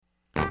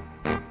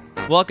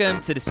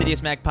Welcome to the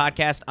Citius Mag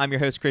Podcast. I'm your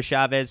host, Chris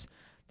Chavez.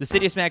 The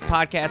Citius Mag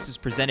Podcast is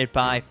presented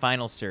by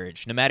Final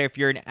Surge. No matter if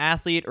you're an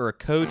athlete or a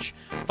coach,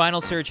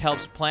 Final Surge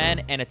helps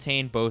plan and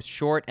attain both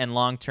short and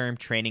long-term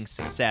training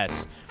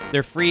success.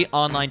 Their free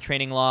online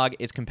training log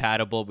is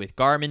compatible with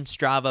Garmin,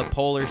 Strava,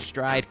 Polar,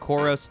 Stride,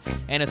 Coros,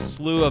 and a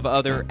slew of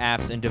other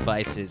apps and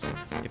devices.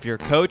 If you're a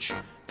coach,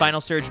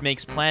 Final Surge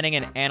makes planning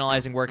and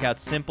analyzing workouts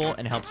simple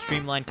and helps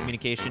streamline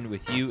communication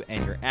with you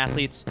and your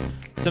athletes.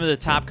 Some of the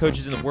top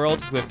coaches in the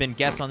world who have been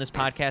guests on this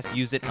podcast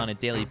use it on a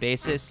daily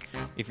basis.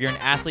 If you're an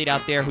athlete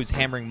out there who's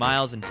hammering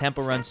miles and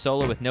tempo runs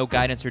solo with no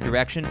guidance or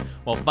direction,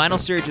 well, Final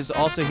Surge is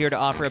also here to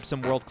offer up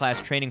some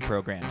world-class training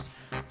programs.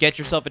 Get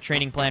yourself a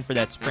training plan for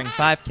that spring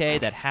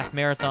 5K, that half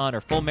marathon or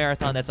full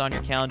marathon that's on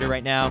your calendar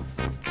right now.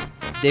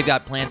 They've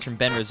got plans from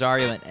Ben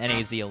Rosario and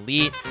NAZ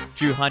Elite.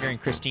 Drew Hunter and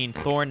Christine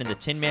Thorne and the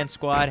Tin Man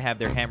Squad have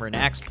their Hammer and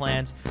Axe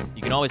plans.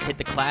 You can always hit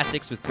the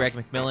classics with Greg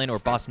McMillan or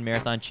Boston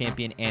Marathon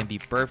champion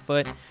Amby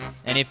Burfoot.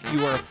 And if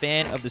you are a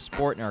fan of the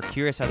sport and are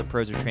curious how the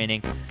pros are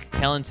training,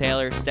 Kellen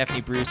Taylor,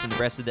 Stephanie Bruce, and the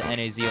rest of the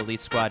NAZ Elite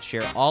Squad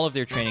share all of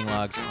their training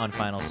logs on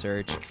Final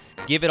Surge.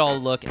 Give it all a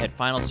look at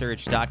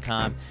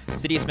finalsurge.com.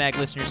 Citius Mag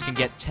listeners can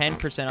get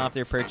 10% off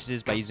their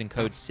purchases by using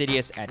code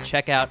CITIUS at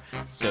checkout,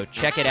 so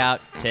check it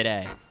out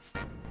today.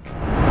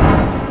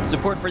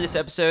 Support for this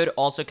episode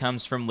also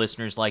comes from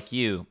listeners like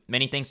you.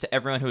 Many thanks to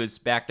everyone who has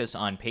backed us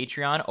on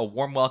Patreon. A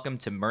warm welcome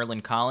to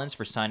Merlin Collins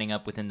for signing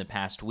up within the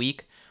past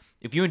week.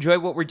 If you enjoy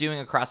what we're doing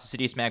across the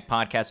Citius Mag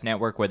Podcast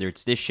Network, whether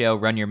it's this show,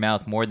 Run Your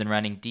Mouth, More Than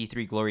Running,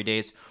 D3 Glory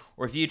Days,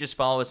 or if you just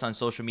follow us on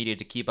social media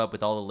to keep up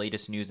with all the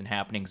latest news and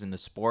happenings in the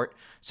sport,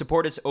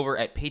 support us over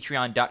at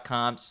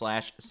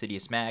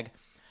patreon.com/CitiusMag.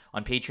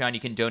 On Patreon, you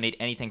can donate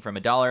anything from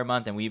 $1 a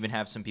month, and we even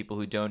have some people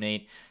who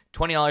donate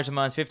 $20 a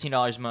month,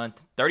 $15 a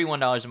month,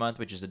 $31 a month,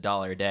 which is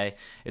 $1 a day.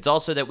 It's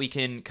also that we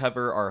can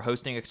cover our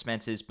hosting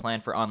expenses,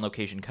 plan for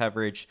on-location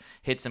coverage,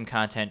 hit some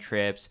content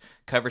trips,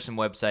 cover some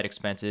website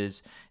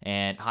expenses,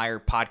 and hire a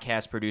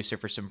podcast producer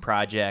for some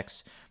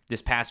projects.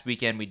 This past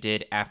weekend, we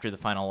did After the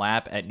Final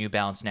Lap at New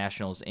Balance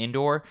Nationals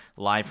Indoor,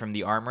 live from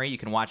the Armory. You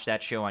can watch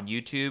that show on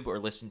YouTube or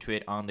listen to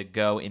it on the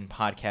go in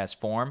podcast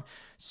form.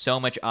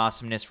 So much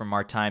awesomeness from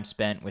our time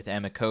spent with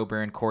Emma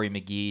Coburn, Corey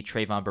McGee,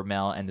 Trayvon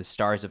Bermel, and the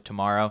Stars of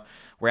Tomorrow.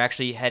 We're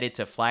actually headed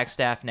to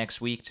Flagstaff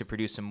next week to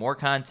produce some more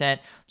content.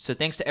 So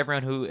thanks to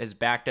everyone who has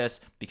backed us,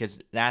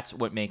 because that's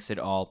what makes it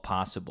all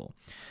possible.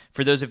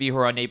 For those of you who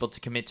are unable to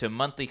commit to a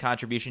monthly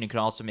contribution, you can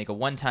also make a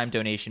one-time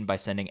donation by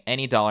sending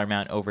any dollar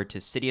amount over to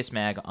Citius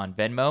Mag on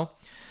Venmo.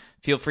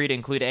 Feel free to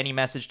include any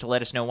message to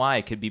let us know why.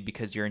 It could be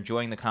because you're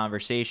enjoying the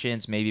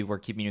conversations, maybe we're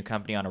keeping you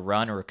company on a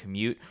run or a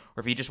commute, or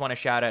if you just want to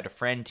shout out a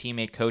friend,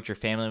 teammate, coach, or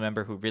family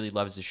member who really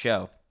loves the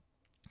show.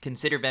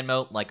 Consider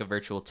Venmo like a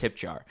virtual tip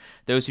jar.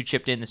 Those who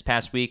chipped in this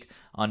past week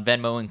on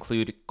Venmo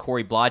include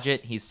Corey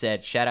Blodgett. He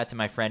said, shout out to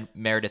my friend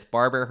Meredith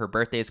Barber. Her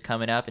birthday is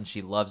coming up and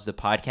she loves the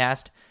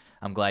podcast.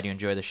 I'm glad you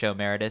enjoy the show,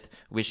 Meredith.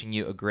 Wishing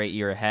you a great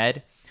year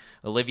ahead.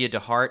 Olivia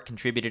DeHart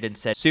contributed and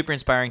said, super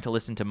inspiring to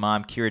listen to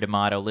Mom Kira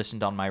D'Amato.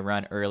 Listened on my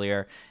run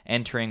earlier,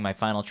 entering my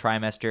final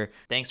trimester.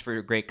 Thanks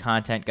for great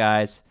content,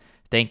 guys.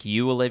 Thank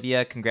you,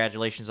 Olivia.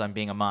 Congratulations on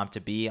being a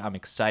mom-to-be. I'm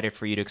excited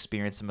for you to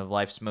experience some of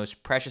life's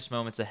most precious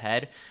moments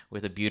ahead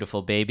with a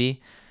beautiful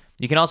baby.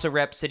 You can also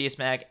rep Citius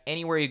Mag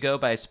anywhere you go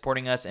by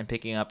supporting us and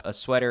picking up a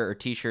sweater or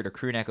t-shirt or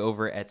crew neck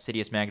over at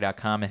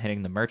citiusmag.com and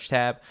hitting the merch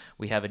tab.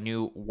 We have a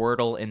new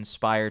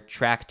Wordle-inspired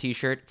track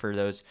t-shirt for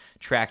those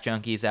track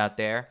junkies out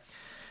there.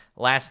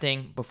 Last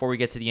thing, before we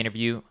get to the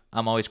interview,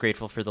 I'm always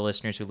grateful for the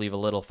listeners who leave a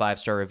little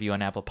 5-star review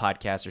on Apple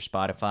Podcasts or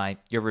Spotify.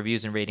 Your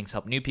reviews and ratings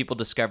help new people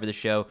discover the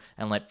show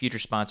and let future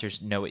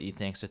sponsors know what you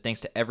think. So thanks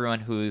to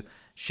everyone who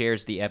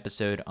shares the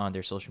episode on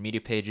their social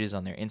media pages,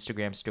 on their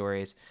Instagram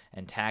stories,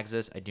 and tags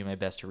us. I do my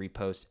best to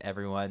repost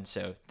everyone.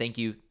 So thank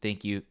you,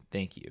 thank you,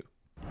 thank you.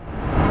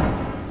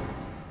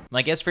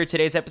 My guest for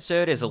today's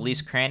episode is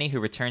Elise Cranny, who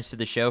returns to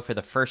the show for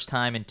the first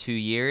time in 2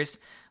 years.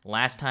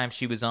 Last time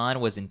she was on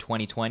was in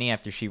 2020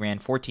 after she ran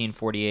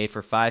 14:48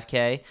 for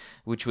 5K,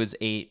 which was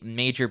a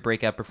major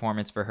breakout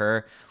performance for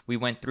her. We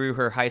went through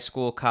her high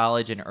school,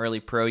 college, and early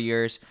pro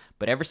years,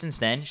 but ever since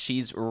then,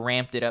 she's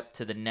ramped it up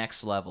to the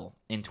next level.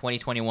 In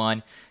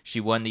 2021, she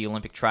won the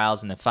Olympic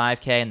trials in the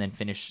 5K and then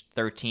finished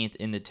 13th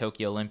in the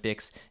Tokyo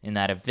Olympics in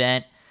that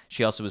event.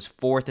 She also was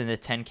 4th in the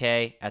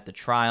 10K at the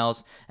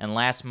trials, and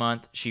last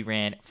month she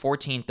ran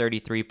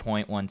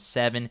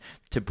 14:33.17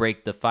 to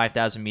break the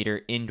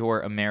 5,000-meter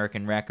indoor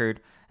American record.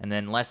 And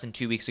then less than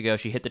 2 weeks ago,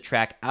 she hit the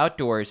track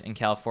outdoors in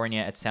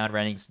California at Sound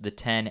Running's The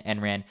 10 and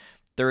ran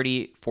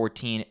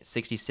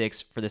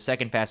 30:14.66 for the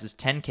second fastest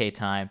 10K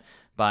time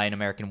by an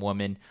American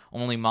woman.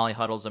 Only Molly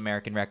Huddle's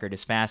American record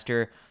is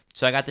faster.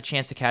 So I got the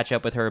chance to catch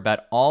up with her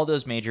about all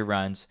those major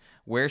runs,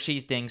 where she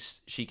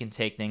thinks she can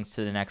take things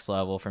to the next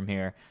level from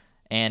here,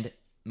 and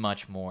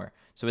much more.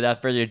 So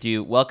without further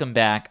ado, welcome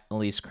back,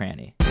 Elise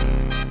Cranny.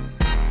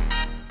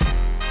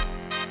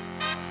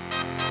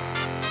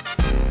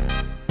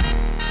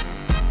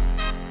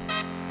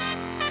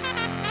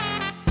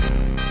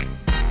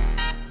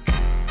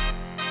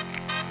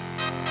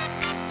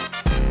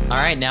 All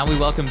right, now we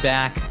welcome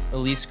back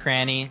Elise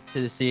Cranny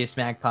to the Serious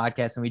Mag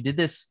podcast. And we did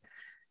this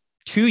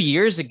 2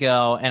 years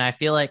ago, and I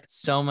feel like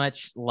so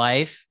much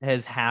life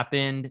has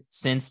happened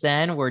since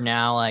then. We're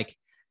now like,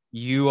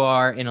 you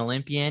are an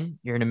Olympian,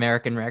 you're an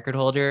American record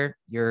holder,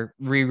 you're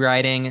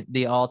rewriting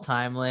the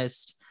all-time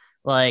list.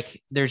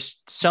 Like, there's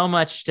so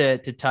much to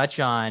touch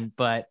on,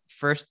 but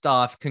first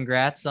off,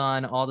 congrats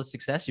on all the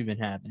success you've been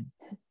having.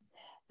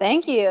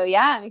 Thank you.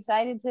 Yeah, I'm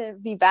excited to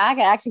be back.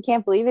 I actually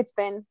can't believe it's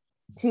been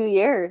 2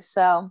 years.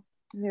 So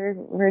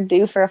we're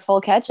due for a full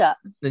catch up.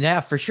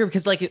 Yeah, for sure.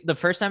 Because like the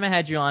first time I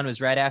had you on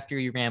was right after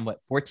you ran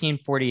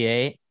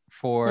 14:48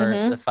 for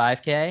the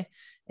 5K.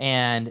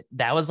 And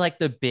that was like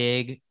the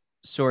big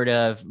sort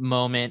of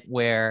moment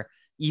where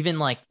even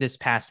like this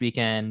past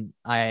weekend,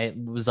 I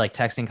was like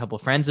texting a couple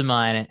of friends of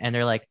mine and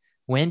they're like,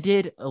 when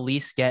did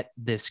Elise get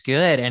this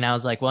good? And I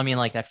was like, well, I mean,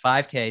 like that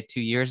 5K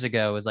 2 years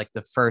ago was like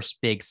the first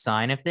big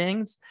sign of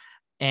things.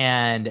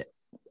 And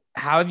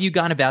how have you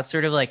gone about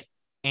sort of like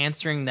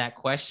answering that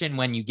question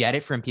when you get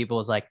it from people?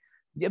 Is like,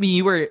 I mean,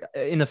 you were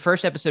in the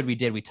first episode we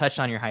touched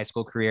on your high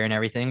school career and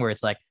everything, where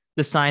it's like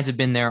the signs have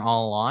been there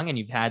all along and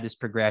you've had this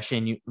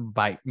progression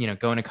by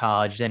going to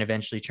college, then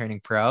eventually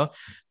turning pro.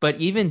 But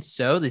even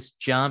so, this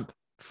jump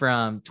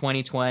from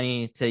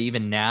 2020 to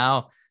even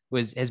now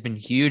has been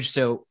huge.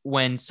 So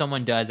when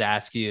someone does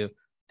ask you,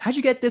 how'd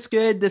you get this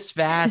good, this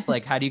fast?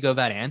 Like, how do you go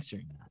about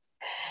answering that?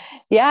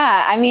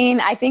 Yeah, I mean,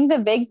 I think the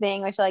big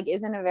thing, which like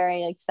isn't a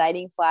very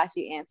exciting,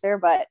 flashy answer,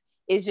 but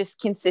is just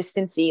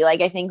consistency.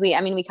 Like I think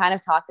we kind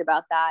of talked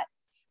about that,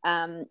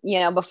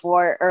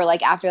 before or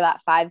like after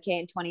that 5K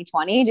in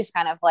 2020, just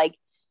kind of like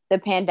the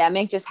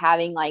pandemic, just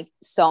having like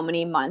so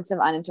many months of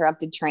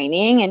uninterrupted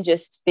training and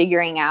just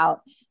figuring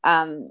out,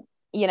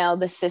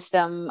 the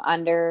system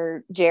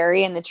under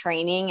Jerry and the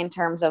training in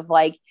terms of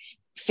like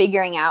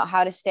figuring out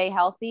how to stay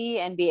healthy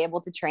and be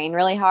able to train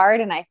really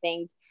hard. And I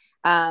think,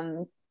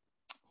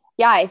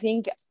 I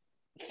think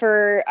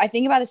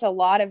about this a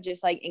lot of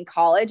just like in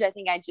college, I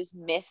think I just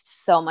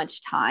missed so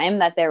much time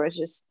that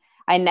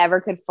I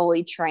never could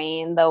fully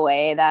train the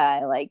way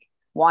that I like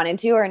wanted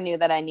to or knew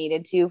that I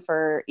needed to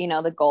for,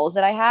 the goals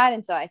that I had.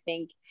 And so I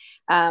think,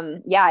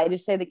 I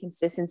just say the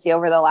consistency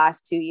over the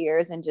last 2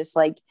 years and just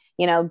like,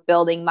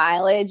 building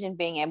mileage and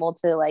being able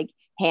to like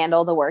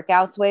handle the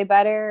workouts way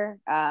better.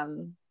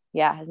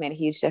 Has made a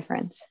huge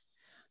difference.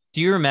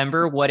 Do you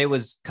remember what it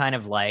was kind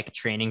of like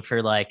training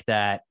for like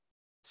that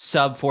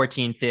sub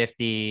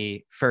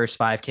 1450 first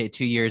 5K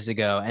 2 years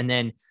ago? And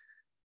then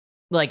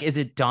like, is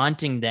it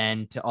daunting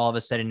then to all of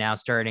a sudden now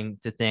starting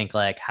to think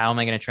like, how am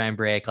I going to try and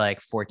break like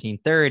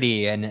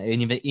 1430 and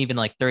even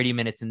like 30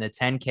 minutes in the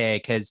 10K?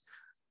 Because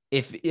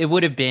if it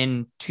would have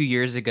been 2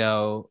 years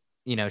ago,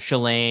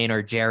 Shalane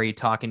or Jerry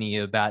talking to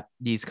you about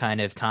these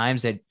kind of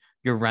times that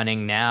you're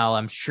running now,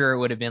 I'm sure it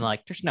would have been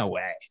like, there's no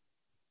way.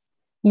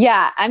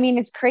 Yeah. I mean,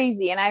 it's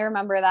crazy. And I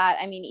remember that.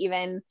 I mean,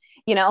 even,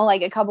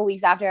 like a couple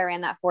weeks after I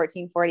ran that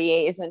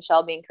 14:48 is when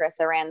Shelby and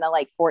Carissa ran the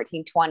like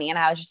 14:20. And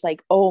I was just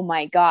like, oh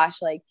my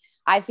gosh, like,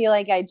 I feel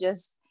like I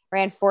just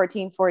ran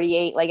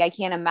 14:48. Like I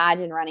can't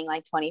imagine running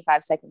like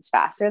 25 seconds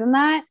faster than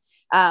that.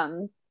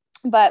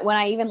 But when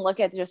I even look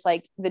at just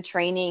like the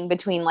training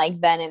between like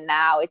then and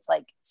now, it's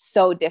like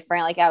so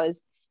different. Like I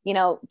was,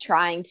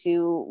 trying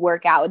to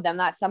work out with them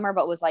that summer,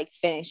 but was like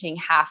finishing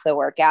half the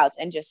workouts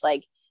and just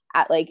like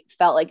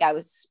felt like I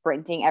was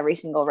sprinting every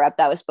single rep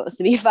that was supposed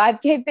to be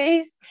 5K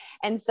pace.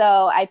 And so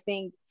I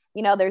think,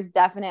 there's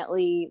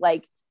definitely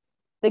like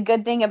the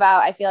good thing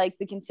about, I feel like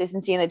the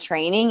consistency in the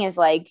training is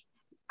like,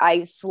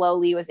 I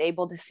slowly was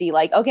able to see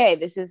like, okay,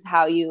 this is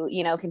how you,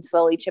 can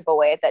slowly chip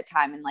away at that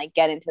time and like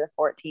get into the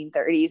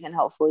 1430s and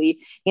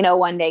hopefully,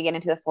 one day get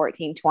into the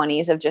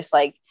 1420s of just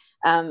like,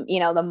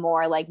 the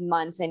more like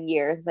months and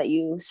years that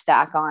you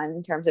stack on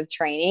in terms of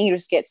training, you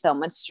just get so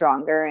much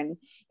stronger and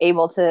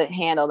able to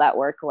handle that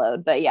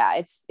workload. But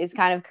yeah, it's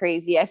kind of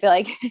crazy. I feel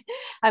like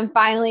I'm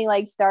finally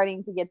like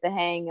starting to get the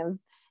hang of,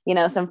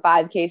 some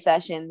 5K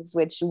sessions,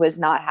 which was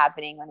not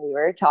happening when we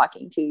were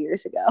talking 2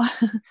 years ago.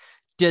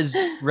 Does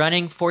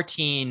running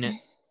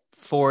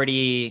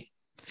 14:40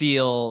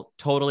 feel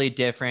totally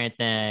different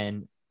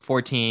than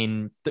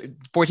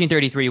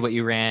 14:33, what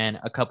you ran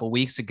a couple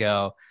weeks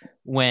ago?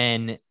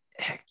 When,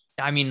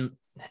 I mean,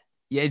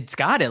 yeah, it's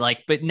got it.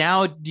 Like, but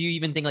now do you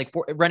even think like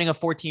running a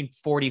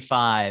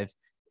 14:45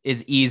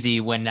 is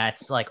easy when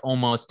that's like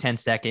almost 10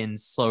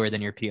 seconds slower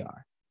than your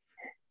PR?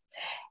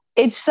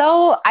 It's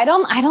so, I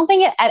don't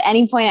think at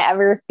any point it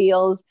ever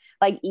feels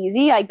like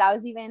easy. Like that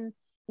was even,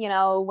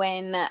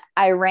 when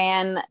I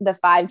ran the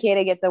 5K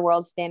to get the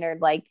world standard,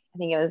 like I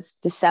think it was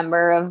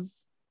December of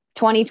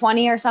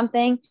 2020 or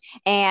something.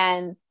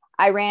 And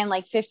I ran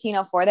like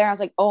 15:04 there. I was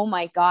like, oh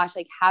my gosh,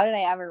 like how did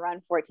I ever run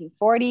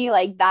 14:40?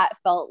 Like that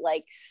felt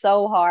like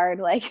so hard.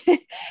 Like,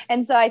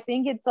 and so I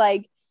think it's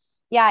like,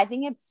 I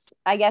think it's,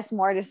 I guess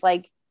more just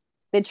like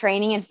the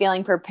training and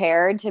feeling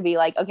prepared to be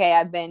like, okay,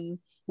 I've been,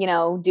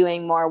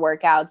 doing more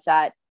workouts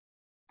at,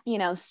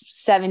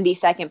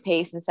 70-second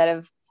pace instead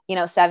of,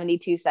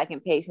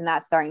 72-second pace, and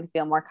that's starting to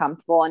feel more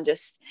comfortable. And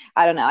just,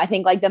 I don't know, I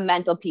think like the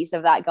mental piece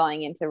of that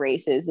going into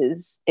races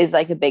is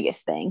like the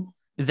biggest thing.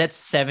 Is that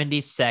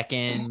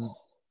 70-second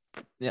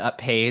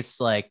pace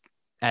like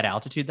at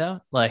altitude though?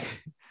 Like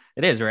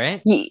it is,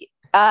 right? Yeah,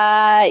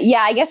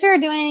 I guess we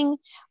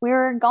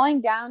were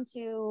going down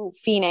to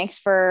Phoenix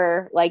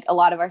for like a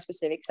lot of our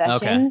specific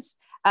sessions,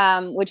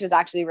 which was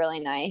actually really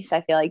nice.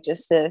 I feel like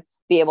just to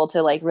be able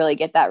to like really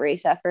get that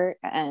race effort.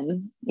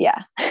 And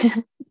yeah,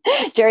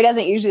 Jerry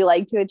doesn't usually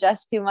like to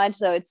adjust too much,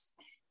 so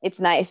it's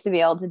nice to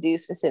be able to do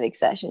specific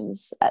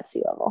sessions at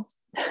sea level.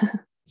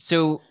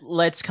 So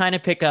let's kind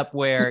of pick up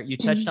where you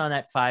touched on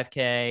that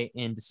 5K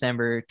in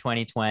December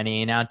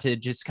 2020. Now to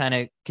just kind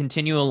of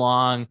continue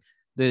along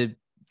the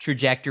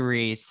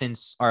trajectory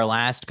since our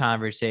last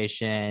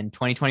conversation,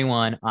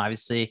 2021,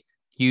 obviously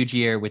huge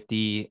year with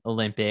the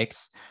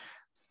Olympics.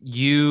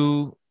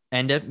 You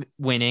end up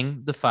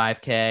winning the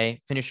 5K,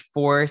 finish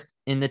fourth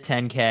in the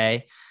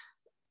 10K.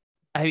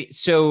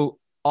 So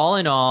all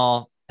in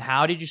all,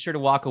 how did you sort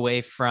of walk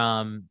away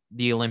from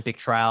the Olympic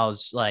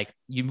trials? Like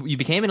you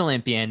became an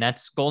Olympian.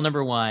 That's goal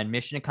number one,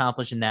 mission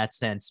accomplished in that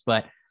sense,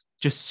 but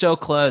just so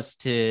close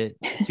to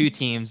two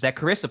teams that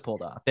Carissa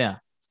pulled off. Yeah.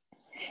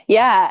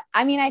 Yeah.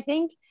 I mean, I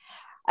think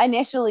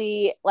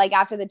initially, like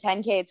after the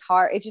 10K, it's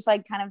hard. It's just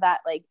like kind of that,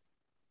 like,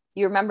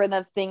 you remember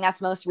the thing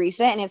that's most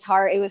recent, and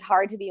it was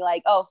hard to be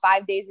like, oh,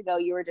 5 days ago,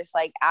 you were just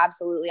like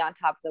absolutely on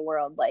top of the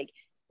world. Like,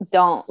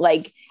 don't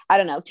like, I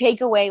don't know,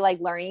 take away like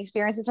learning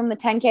experiences from the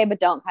 10K, but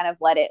don't kind of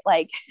let it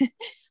like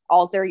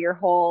alter your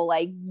whole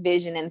like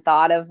vision and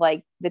thought of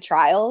like the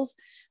trials.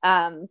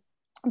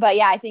 But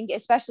yeah, I think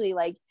especially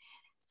like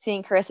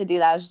seeing Carissa do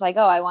that, I was just like,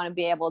 oh, I want to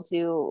be able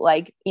to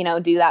like,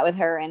 do that with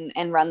her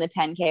and run the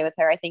 10K with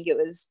her. I think it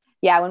was,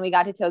 yeah, when we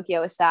got to Tokyo,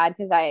 it was sad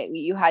because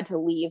you had to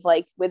leave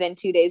like within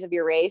 2 days of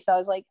your race. So I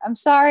was like, I'm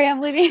sorry,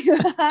 I'm leaving you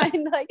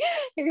behind. Like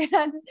you're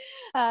gonna,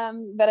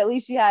 but at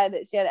least she had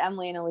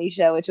Emily and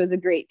Alicia, which was a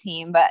great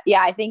team. But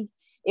yeah, I think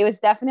it was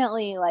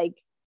definitely like,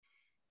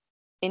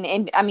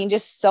 in I mean,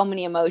 just so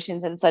many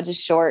emotions in such a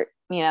short,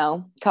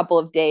 couple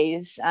of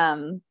days.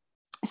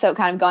 So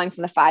kind of going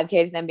from the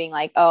 5K to then being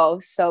like, oh,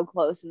 so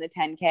close in the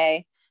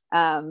 10K.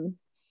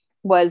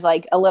 Was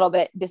like a little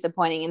bit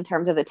disappointing in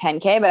terms of the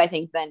 10K, but I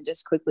think then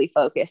just quickly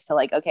focused to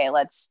like, okay,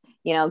 let's,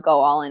 go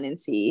all in and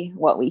see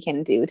what we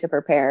can do to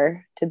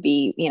prepare to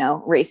be,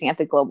 racing at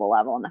the global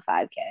level in the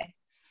 5K.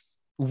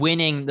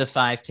 Winning the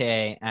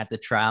 5K at the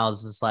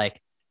trials is like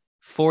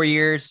 4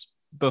 years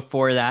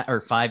before that,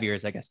 or 5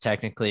 years, I guess,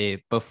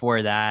 technically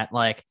before that.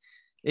 Like,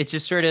 it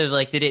just sort of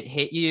like, did it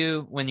hit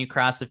you when you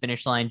crossed the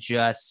finish line,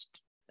 just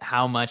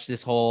how much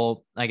this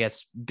whole, I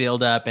guess,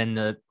 build up and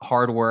the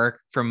hard work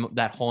from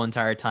that whole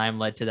entire time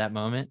led to that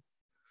moment?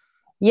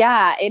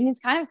 Yeah. And it's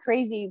kind of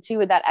crazy too,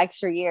 with that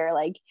extra year.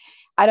 Like,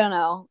 I don't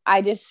know.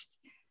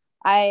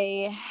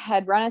 I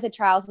had run at the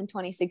trials in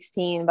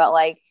 2016, but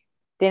like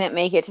didn't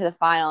make it to the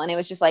final. And it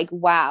was just like,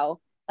 wow.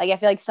 Like, I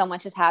feel like so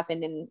much has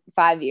happened in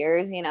 5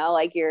 years,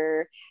 like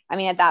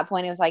at that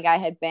point, it was like I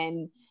had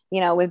been,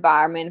 with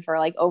Bowerman for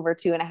like over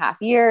 2.5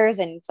 years.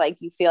 And it's like,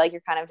 you feel like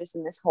you're kind of just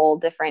in this whole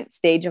different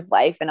stage of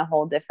life and a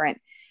whole different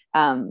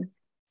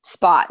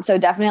spot. So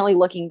definitely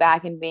looking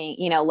back and being,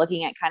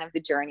 looking at kind of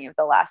the journey of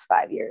the last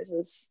 5 years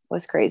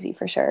was crazy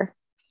for sure.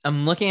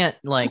 I'm looking at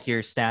like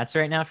your stats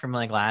right now from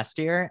like last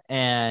year,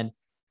 and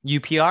you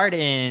PR'd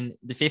in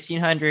the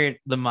 1500,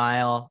 the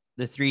mile,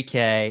 the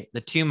 3K,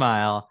 the 2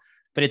 mile,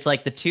 but it's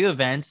like the two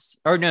events,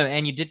 or no,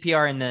 and you did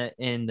PR in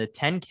the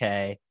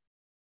 10K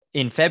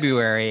in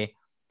February.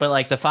 But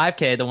like the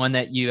 5K, the one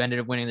that you ended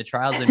up winning the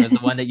trials in, was the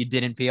one that you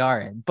didn't PR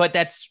in. But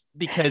that's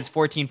because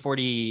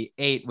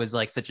 14:48 was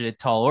like such a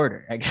tall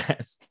order, I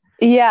guess.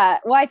 Yeah.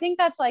 Well, I think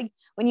that's like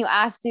when you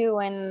asked to,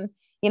 when,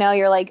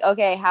 you're like,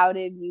 okay, how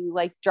did you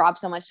like drop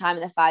so much time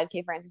in the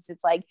 5K, for instance?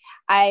 It's like,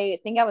 I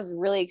think I was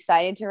really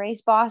excited to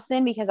race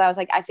Boston because I was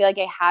like, I feel like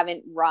I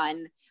haven't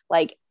run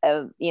like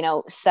a,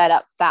 set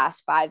up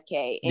fast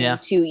 5K in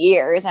 2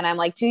 years. And I'm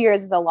like, 2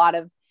 years is a lot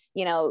of,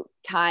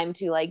 time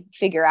to like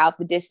figure out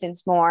the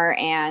distance more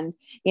and,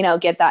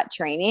 get that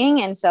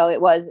training. And so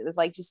it was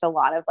like just a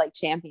lot of like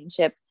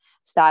championship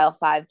style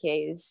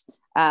 5Ks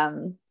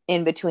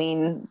in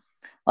between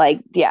like,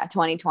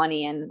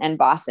 2020 and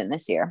Boston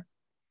this year.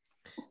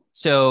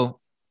 So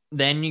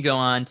then you go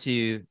on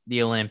to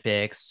the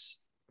Olympics.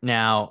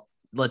 Now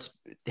let's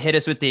hit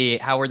us with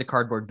how were the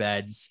cardboard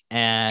beds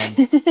and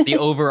the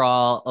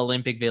overall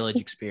Olympic Village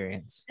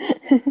experience?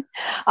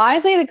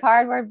 Honestly, the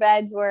cardboard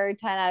beds were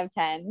 10 out of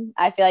 10.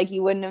 I feel like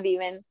you wouldn't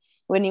even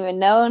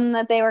known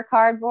that they were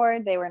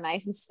cardboard. They were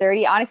nice and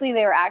sturdy. Honestly,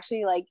 they were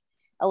actually like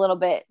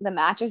the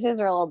mattresses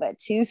are a little bit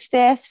too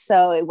stiff.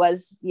 So it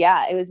was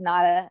not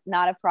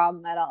a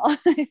problem at all.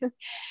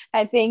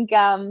 I think,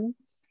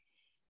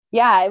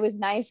 it was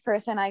nice.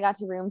 Chris and I got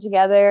to room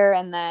together,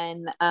 and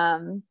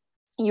then,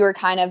 you were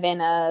kind of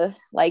in a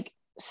like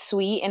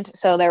suite. And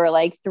so there were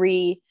like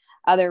 3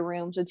 other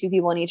rooms with 2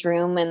 people in each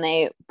room, and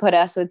they put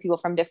us with people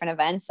from different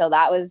events. So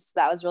that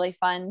was really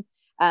fun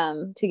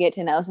to get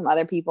to know some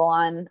other people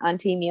on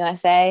Team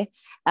USA.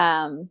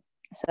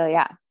 So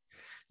yeah.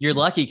 You're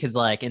lucky because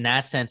like in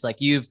that sense, like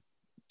you've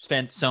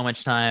spent so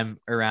much time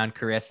around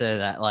Carissa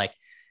that like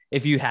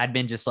if you had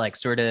been just like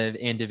sort of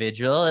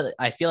individual,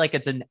 I feel like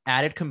it's an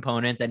added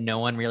component that no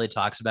one really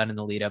talks about in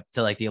the lead up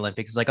to like the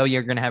Olympics. It's like, oh,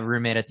 you're gonna have a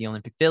roommate at the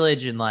Olympic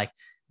Village, and like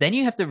then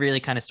you have to really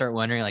kind of start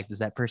wondering like, does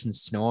that person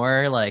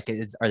snore? Like,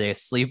 are they a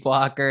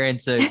sleepwalker?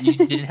 And so you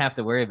didn't have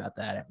to worry about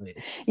that at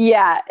least.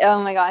 Yeah.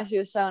 Oh my gosh, it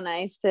was so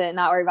nice to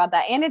not worry about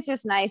that. And it's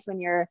just nice when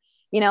you're,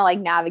 like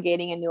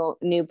navigating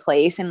a new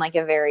place and like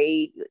a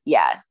very,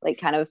 like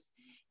kind of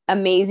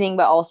amazing,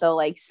 but also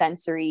like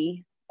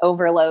sensory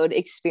overload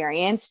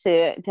experience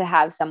to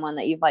have someone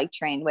that you've like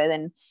trained with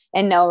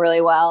and know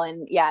really well.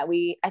 And yeah,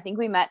 I think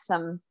we met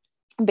some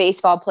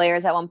baseball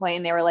players at one point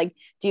and they were like,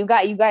 you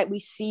guys we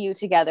see you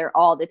together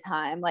all the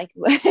time, like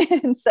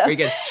and so we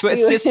get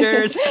Swiss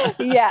sisters.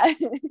 Yeah.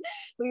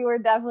 We were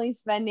definitely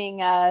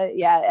spending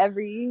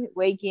every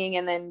waking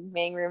and then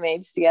being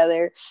roommates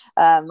together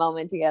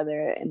moment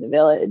together in the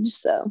village.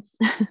 So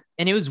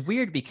and it was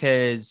weird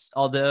because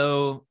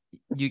although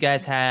you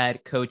guys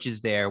had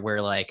coaches there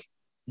where like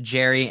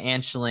Jerry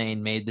and Shalane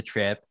made the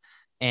trip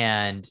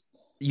and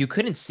you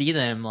couldn't see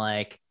them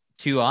like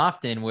too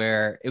often,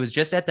 where it was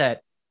just at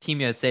that Team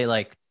USA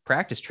like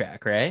practice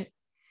track, right?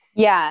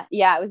 Yeah.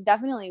 It was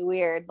definitely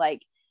weird,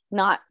 like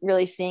not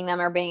really seeing them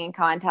or being in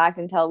contact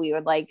until we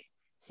would like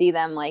see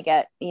them like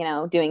at,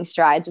 doing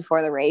strides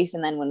before the race.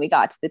 And then when we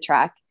got to the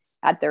track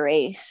at the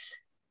race.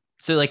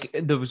 So like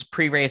those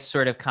pre-race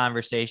sort of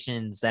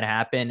conversations that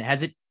happen,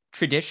 has it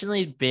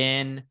traditionally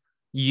been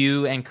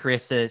you and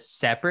Carissa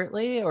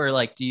separately, or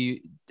like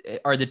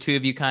are the two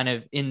of you kind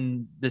of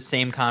in the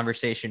same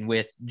conversation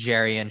with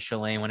Jerry and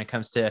Shalane when it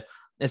comes to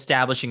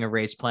establishing a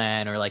race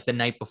plan or like the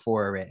night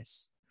before a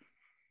race?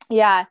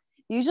 Yeah,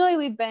 usually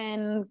we've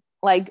been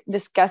like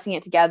discussing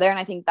it together, and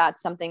I think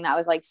that's something that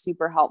was like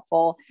super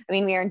helpful. I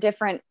mean, we were in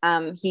different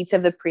heats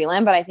of the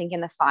prelim, but I think in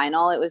the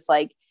final it was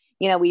like,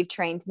 we've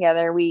trained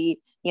together,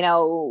 we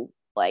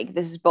like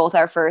this is both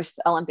our first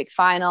Olympic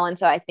final, and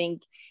so I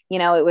think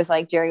it was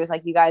like Jerry was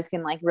like, you guys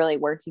can like really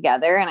work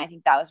together, and I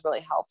think that was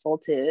really helpful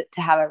to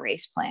have a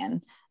race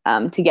plan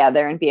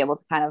together and be able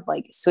to kind of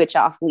like switch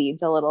off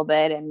leads a little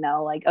bit and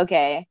know like,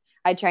 okay,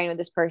 I train with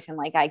this person,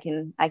 like I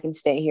can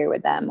stay here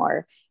with them,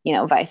 or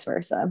vice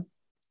versa.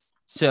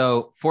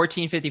 So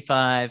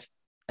 14:55,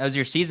 that was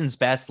your season's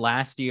best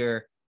last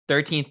year,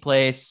 13th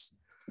place.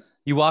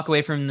 You walk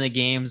away from the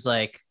games,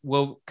 like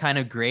what kind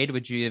of grade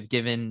would you have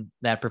given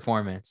that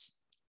performance?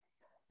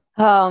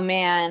 Oh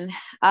man.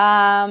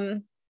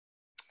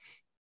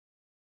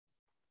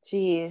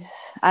 Geez,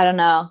 I don't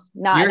know.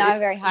 Not a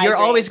very high. You're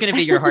grade. Always going to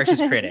be your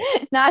harshest critic.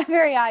 Not a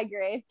very high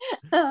grade.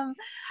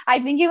 I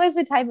think it was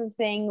the type of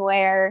thing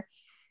where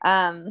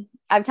I've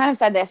kind of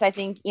said this. I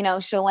think,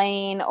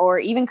 Shalane or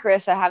even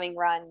Carissa having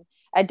run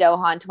a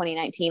Doha in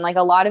 2019, like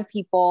a lot of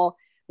people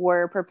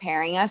were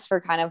preparing us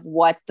for kind of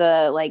what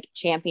the like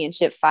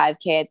championship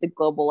 5K at the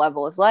global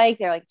level is like.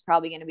 They're like, it's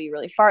probably going to be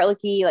really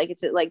fartlicky. Like,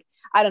 it's like,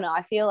 I don't know.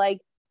 I feel like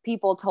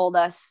people told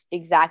us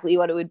exactly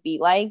what it would be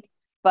like,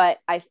 but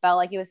I felt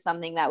like it was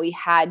something that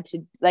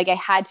I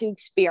had to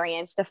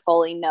experience to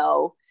fully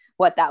know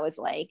what that was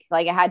like.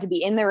 Like I had to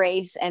be in the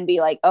race and be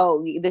like,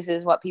 oh, this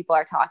is what people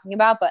are talking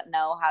about, but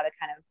know how to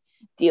kind of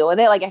deal with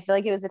it. Like, I feel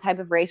like it was the type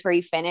of race where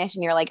you finish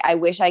and you're like, I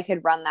wish I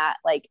could run that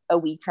like a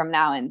week from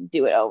now and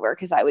do it over,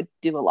 because I would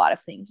do a lot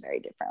of things very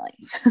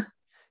differently.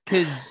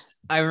 Because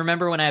I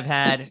remember when I've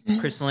had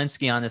Chris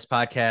Linsky on this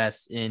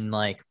podcast in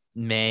like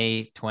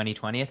May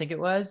 2020, I think it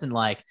was. And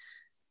like,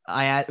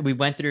 we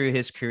went through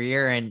his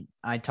career and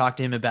I talked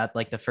to him about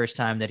like the first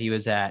time that he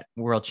was at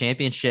World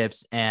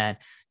Championships. And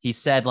he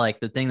said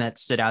like the thing that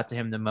stood out to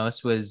him the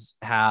most was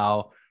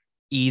how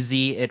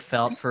easy it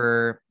felt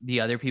for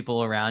the other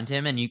people around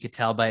him. And you could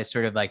tell by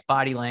sort of like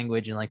body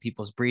language and like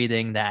people's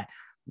breathing that,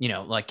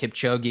 like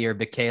Kipchoge or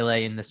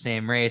Bekele in the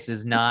same race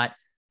is not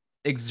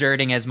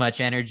exerting as much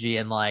energy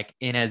and like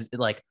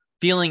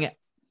feeling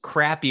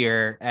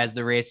crappier as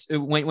the race.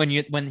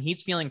 When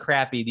he's feeling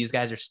crappy, these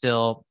guys are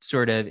still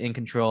sort of in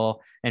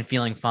control and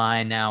feeling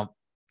fine. Now,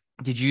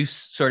 did you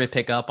sort of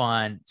pick up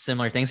on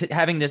similar things,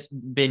 having this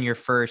been your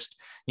first,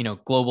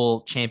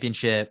 global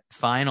championship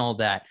final,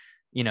 that,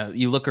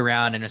 you look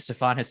around and a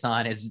Sifan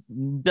Hassan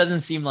doesn't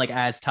seem like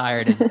as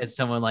tired as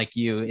someone like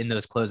you in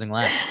those closing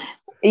laps?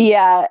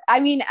 Yeah. I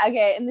mean,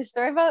 okay. And the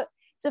story about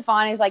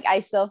Sifan is like, I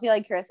still feel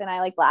like Chris and I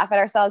like laugh at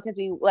ourselves because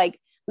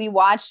we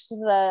watched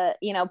the,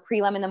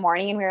 prelim in the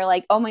morning and we were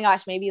like, oh my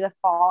gosh, maybe the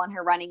fall and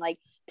her running like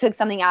took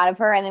something out of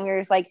her. And then we were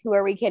just like, who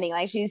are we kidding?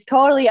 Like, she's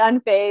totally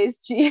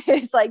unfazed. She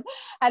is like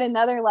at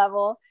another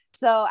level.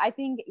 So I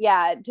think,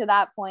 yeah, to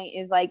that point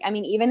is like, I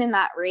mean, even in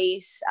that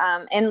race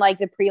and like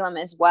the prelim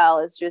as well,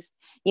 is just,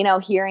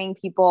 hearing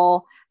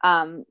people,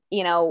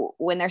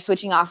 when they're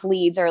switching off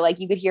leads, or like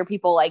you could hear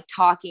people like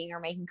talking or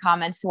making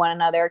comments to one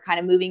another, kind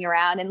of moving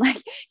around. And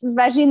like,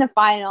 especially in the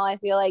final, I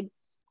feel like,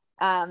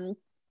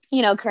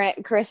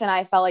 Chris and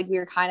I felt like we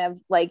were kind of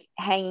like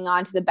hanging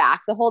on to the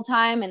back the whole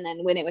time. And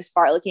then when it was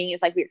fartlocking,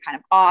 it's like we were kind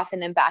of off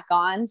and then back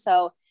on.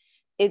 So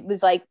it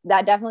was like,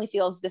 that definitely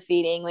feels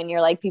defeating when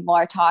you're like, people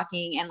are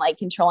talking and like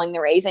controlling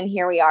the race. And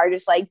here we are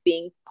just like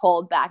being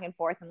pulled back and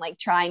forth and like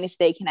trying to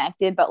stay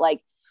connected. But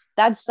like,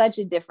 that's such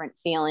a different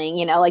feeling,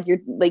 you know, like you're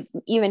like,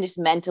 even just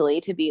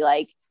mentally to be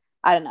like,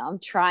 I don't know, I'm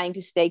trying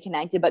to stay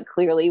connected, but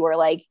clearly we're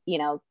like, you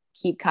know,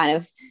 keep kind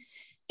of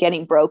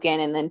getting broken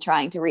and then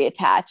trying to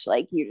reattach.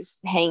 Like you're just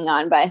hanging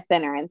on by a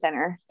thinner and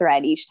thinner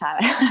thread each time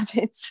it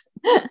happens.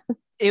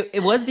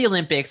 It was the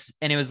Olympics,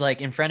 and it was like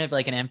in front of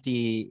like an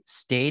empty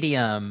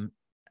stadium.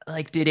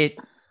 Like, did it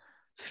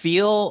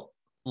feel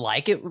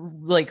like it,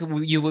 like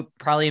you would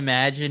probably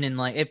imagine? And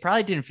like, it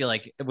probably didn't feel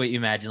like what you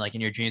imagine like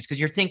in your dreams,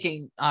 because you're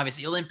thinking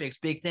obviously Olympics,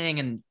 big thing,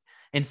 and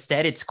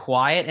instead it's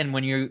quiet. And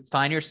when you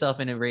find yourself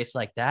in a race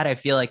like that, I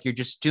feel like you're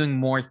just doing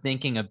more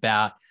thinking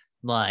about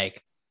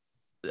like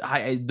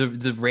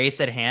the race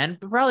at hand,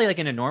 but probably like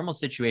in a normal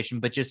situation,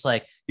 but just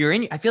like you're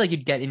in, I feel like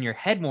you'd get in your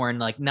head more and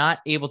like not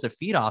able to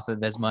feed off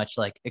of as much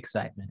like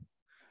excitement.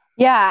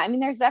 Yeah, I mean,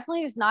 there's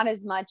definitely just not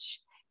as much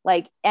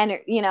like, and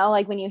you know,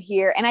 like when you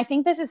hear, and I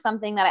think this is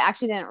something that I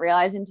actually didn't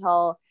realize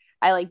until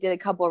I like did a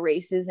couple of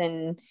races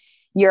in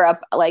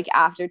Europe, like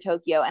after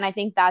Tokyo. And I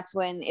think that's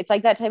when it's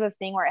like that type of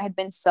thing where it had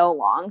been so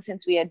long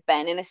since we had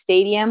been in a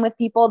stadium with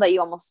people that you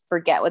almost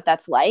forget what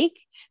that's like.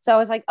 So I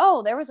was like,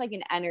 oh, there was like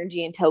an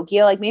energy in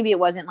Tokyo. Like maybe it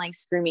wasn't like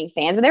screaming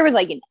fans, but there was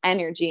like an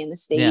energy in the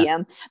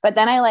stadium. Yeah. But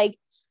then I like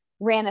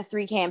ran the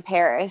 3K in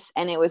Paris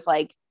and it was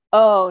like,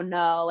 oh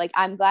no, like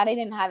I'm glad I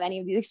didn't have any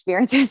of these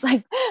experiences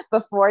like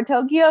before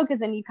Tokyo, because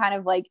then you kind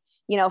of like,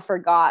 you know,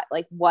 forgot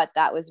like what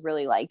that was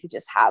really like to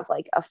just have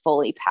like a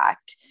fully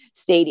packed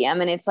stadium.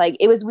 And it's like,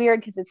 it was weird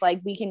because it's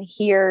like we can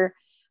hear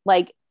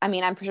like, I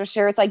mean, I'm pretty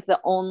sure it's like the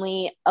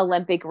only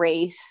Olympic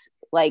race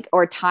like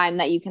or time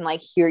that you can like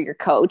hear your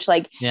coach.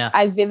 Like yeah.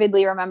 I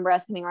vividly remember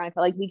us coming around,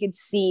 like we could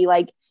see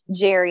like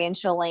Jerry and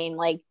Shalane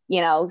like, you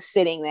know,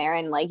 sitting there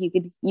and like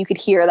you could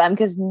hear them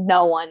because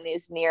no one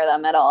is near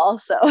them at all.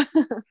 So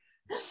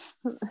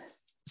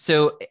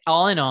So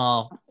all in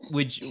all,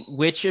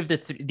 which of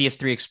these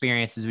three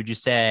experiences would you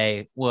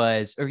say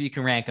was, or you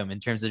can rank them in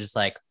terms of just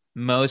like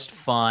most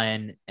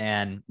fun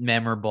and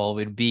memorable,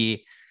 would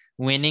be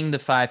winning the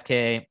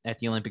 5K at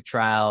the Olympic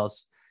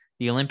trials,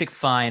 the Olympic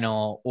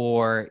final,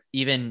 or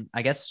even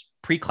I guess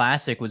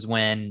pre-classic was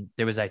when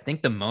there was, I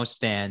think, the most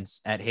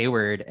fans at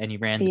Hayward and you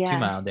ran the 2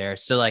 mile there.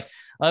 So like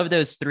of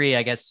those three,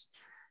 I guess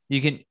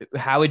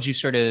how would you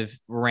sort of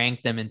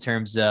rank them in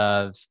terms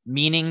of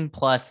meaning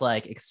plus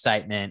like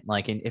excitement,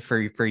 like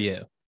for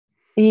you?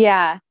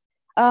 Yeah.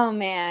 Oh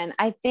man.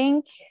 I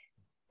think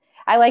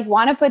I like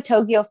want to put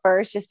Tokyo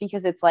first just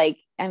because it's like,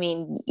 I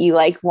mean, you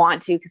like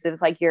want to, because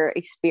it's like your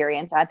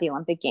experience at the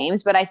Olympic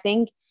Games, but I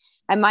think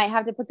I might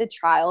have to put the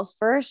trials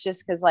first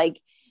just because like,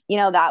 you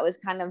know, that was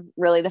kind of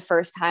really the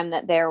first time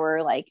that there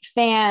were like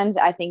fans.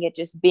 I think it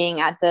just being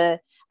at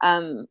the,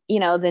 you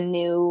know, the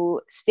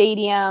new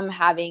stadium,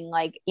 having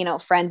like, you know,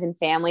 friends and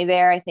family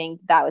there. I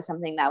think that was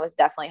something that was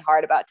definitely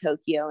hard about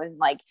Tokyo. And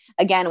like,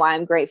 again, why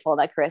I'm grateful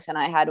that Chris and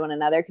I had one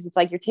another, because it's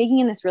like you're taking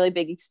in this really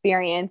big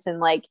experience. And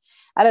like,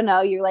 I don't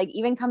know, you're like,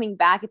 even coming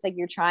back, it's like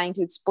you're trying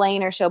to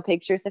explain or show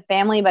pictures to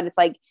family, but it's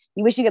like,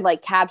 you wish you could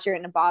like capture it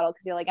in a bottle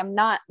because you're like,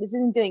 this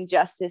isn't doing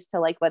justice to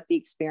like what the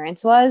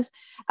experience was.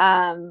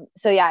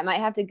 So yeah, I might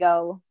have to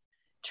go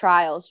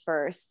trials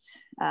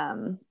first,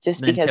 just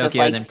then because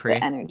Tokyo, of like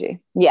the energy.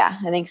 Yeah,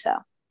 I think so.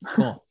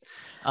 Cool.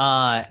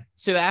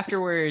 So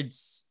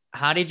afterwards,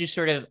 how did you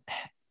sort of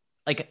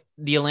like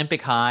the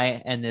Olympic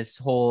high and this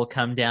whole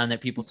come down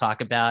that people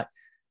talk about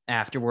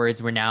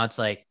afterwards, where now it's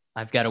like,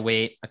 I've got to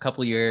wait a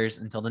couple years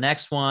until the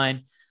next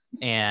one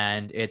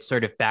and it's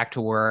sort of back to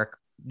work.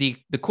 The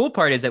cool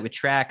part is that with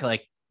track,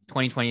 like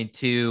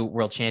 2022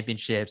 World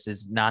Championships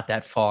is not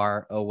that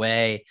far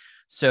away.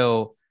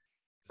 So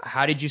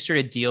how did you sort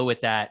of deal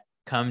with that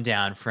come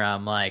down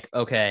from like,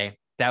 okay,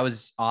 that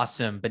was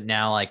awesome, but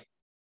now like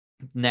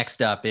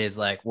next up is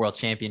like World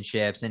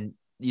Championships, and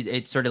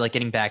it's sort of like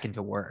getting back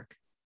into work?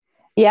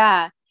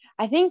 Yeah.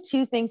 I think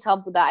two things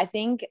helped with that. I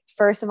think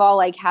first of all,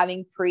 like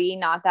having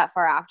not that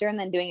far after and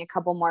then doing a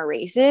couple more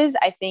races,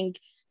 I think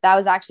that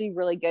was actually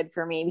really good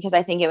for me, because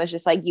I think it was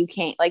just like, you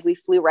can't like, we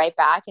flew right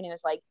back and it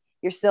was like,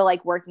 you're still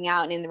like working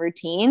out and in the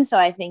routine. So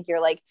I think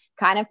you're like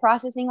kind of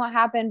processing what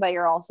happened, but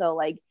you're also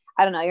like,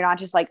 I don't know, you're not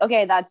just like,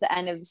 okay, that's the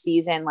end of the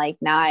season. Like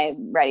now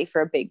I'm ready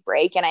for a big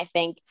break. And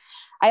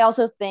I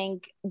also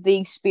think the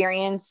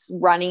experience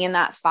running in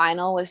that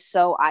final was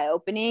so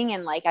eye-opening.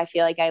 And like, I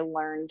feel like I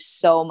learned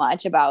so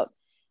much about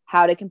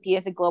how to compete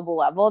at the global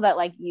level that,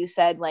 like you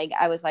said, like,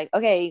 I was like,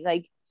 okay,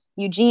 like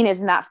Eugene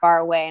isn't that far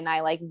away. And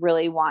I like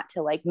really want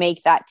to like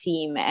make that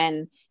team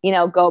and, you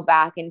know, go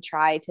back and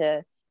try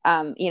to,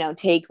 you know,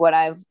 take what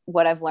I've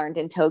learned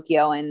in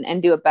Tokyo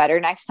and do it better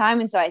next time.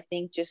 And so I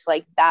think just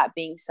like that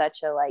being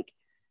such a like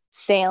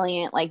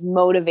salient, like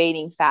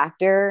motivating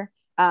factor,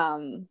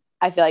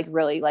 I feel like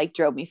really like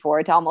drove me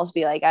forward to almost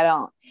be like,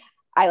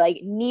 I like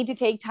need to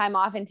take time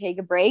off and take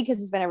a break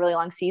because it's been a really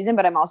long season,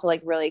 but I'm also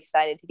like really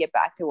excited to get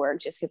back to work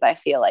just because I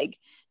feel like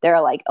there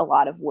are like a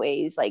lot of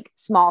ways, like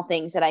small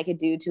things that I could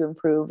do to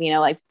improve,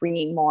 like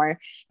bringing more,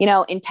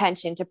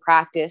 intention to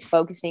practice,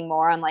 focusing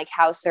more on like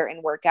how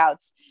certain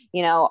workouts,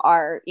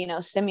 are,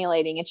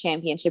 simulating a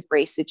championship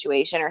race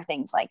situation or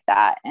things like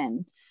that.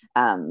 And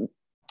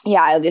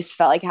yeah, I just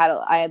felt like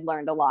I had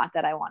learned a lot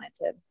that I wanted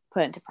to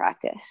put into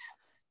practice.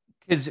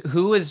 Because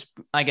who was,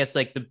 I guess,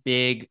 like the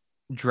big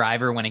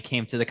driver when it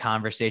came to the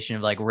conversation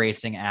of like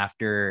racing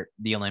after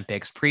the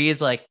Olympics? Pre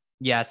is like,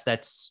 yes,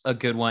 that's a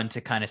good one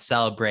to kind of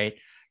celebrate,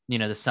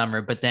 the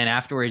summer, but then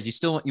afterwards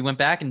you went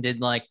back and did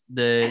like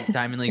the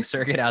Diamond League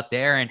circuit out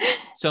there, and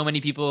so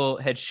many people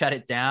had shut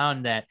it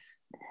down that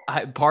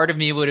part of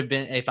me would have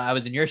been, if I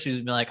was in your shoes,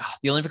 would be like, oh,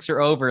 the Olympics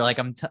are over. Like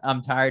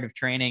I'm tired of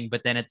training.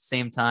 But then at the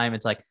same time,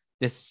 it's like,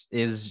 this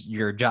is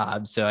your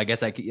job. So I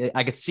guess I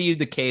could see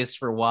the case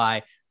for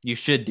why you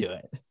should do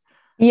it.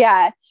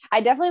 Yeah,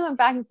 I definitely went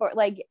back and forth.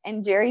 Like,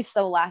 and Jerry's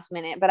so last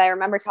minute, but I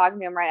remember talking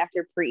to him right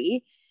after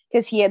pre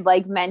because he had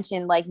like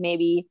mentioned like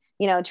maybe,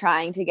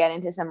 trying to get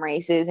into some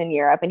races in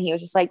Europe. And he was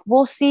just like,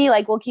 we'll see,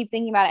 like, we'll keep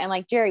thinking about it. And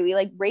like, Jerry, we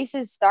like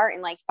races start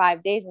in like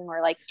 5 days and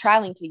we're like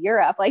traveling to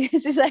Europe. Like,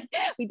 this is like,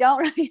 we don't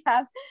really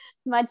have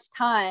much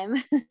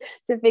time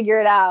to figure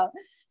it out.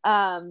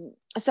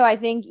 So I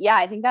think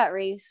that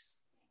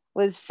race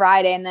was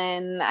Friday. And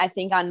then I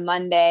think on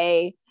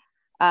Monday,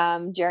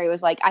 Jerry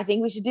was like, I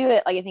think we should do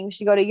it. Like, I think we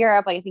should go to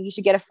Europe. Like, I think you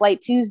should get a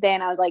flight Tuesday.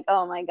 And I was like,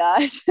 oh my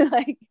gosh,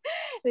 like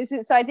this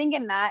is, so I think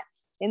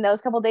in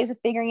those couple of days of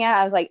figuring out,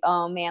 I was like,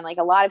 oh man, like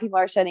a lot of people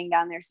are shutting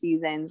down their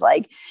seasons,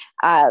 like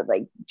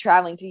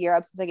traveling to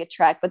Europe since like a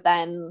trek. But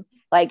then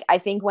like, I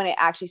think when it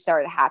actually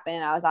started to happen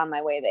and I was on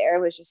my way there,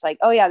 it was just like,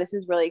 oh yeah, this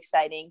is really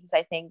exciting. Cause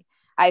I think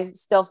I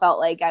still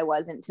felt like I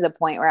wasn't to the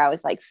point where I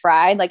was like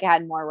fried, like I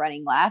had more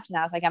running left. And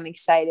I was like, I'm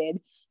excited,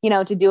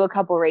 to do a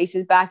couple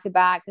races back to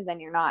back. Cause then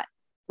you're not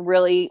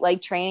really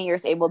like training, you're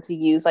just able to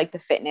use like the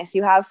fitness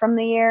you have from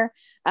the year.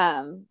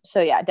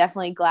 So yeah,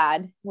 definitely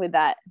glad with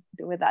that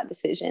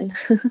decision.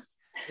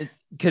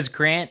 Because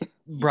Grant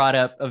brought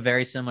up a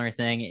very similar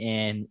thing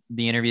in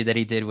the interview that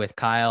he did with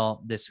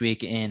Kyle this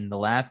week in the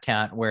lap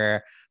count,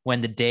 where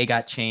when the day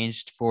got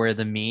changed for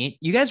the meet,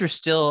 you guys were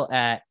still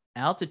at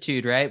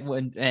altitude, right?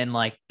 And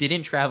like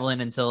didn't travel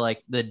in until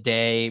like the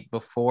day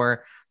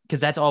before,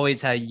 because that's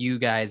always how you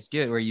guys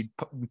do it, where you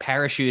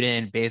parachute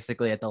in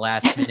basically at the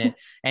last minute.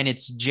 And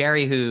it's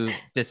Jerry who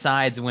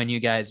decides when you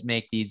guys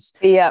make these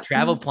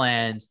travel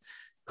plans.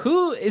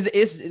 Who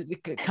is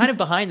kind of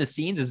behind the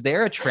scenes? Is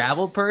there a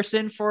travel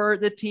person for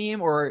the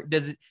team, or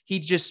does he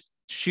just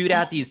shoot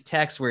out these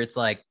texts where it's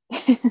like,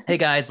 hey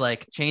guys,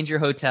 like change your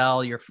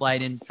hotel, your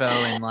flight info,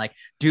 and like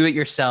do it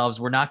yourselves.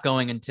 We're not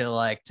going until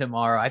like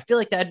tomorrow. I feel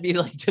like that'd be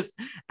like just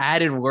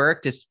added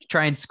work to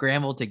try and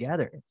scramble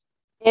together.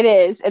 It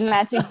is. And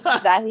that's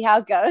exactly how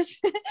it goes.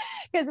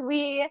 Because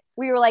we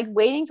were like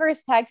waiting for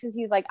his text.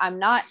 He's like, I'm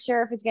not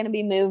sure if it's going to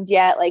be moved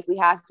yet. Like, we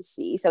have to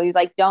see. So he's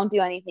like, don't do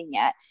anything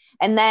yet.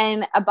 And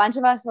then a bunch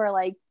of us were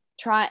like,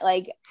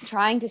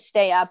 trying to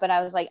stay up, but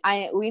I was like,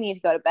 we need to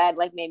go to bed.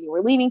 Like, maybe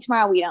we're leaving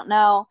tomorrow. We don't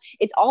know.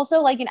 It's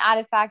also like an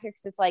added factor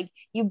because it's like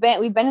we've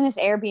been in this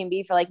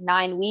Airbnb for like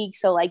 9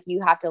 weeks, so like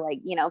you have to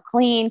like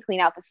clean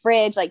out the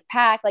fridge, like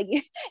pack. Like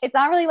it's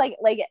not really like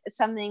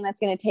something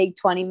that's gonna take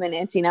 20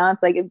 minutes.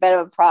 It's like a bit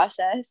of a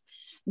process.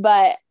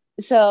 But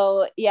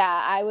so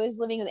yeah, I was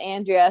living with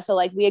Andrea, so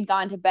like we had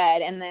gone to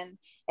bed, and then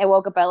I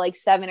woke up at like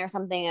 7 or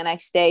something the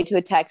next day to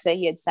a text that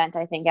he had sent,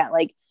 I think at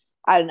like,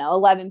 I don't know,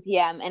 11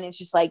 p.m. And it's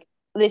just like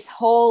this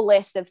whole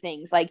list of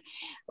things like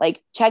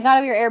check out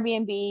of your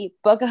Airbnb,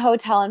 book a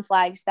hotel in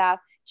Flagstaff,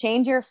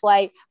 change your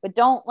flight, but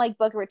don't like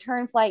book a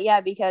return flight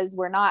yet because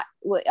we're not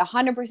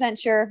 100%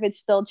 sure if it's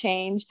still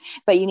changed,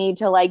 but you need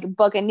to like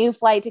book a new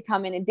flight to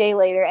come in a day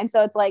later. And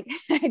so it's like,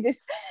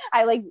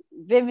 I like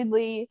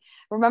vividly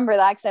remember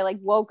that because I like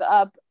woke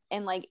up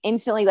and like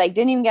instantly like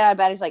didn't even get out of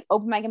bed. I just like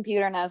opened my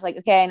computer and I was like,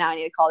 okay, now I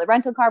need to call the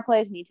rental car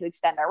place, need to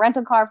extend our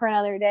rental car for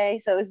another day.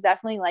 So it was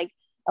definitely like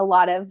a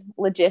lot of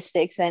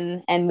logistics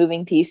and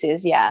moving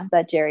pieces. Yeah.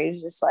 That Jerry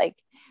was just like,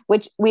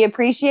 which we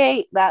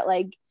appreciate that,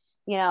 like,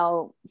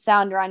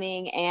 Sound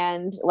Running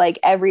and like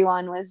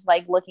everyone was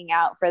like looking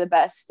out for the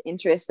best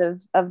interest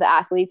of the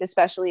athletes,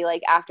 especially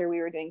like after we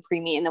were doing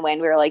pre-meet in the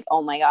wind, we were like,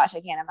 oh my gosh,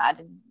 I can't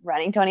imagine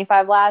running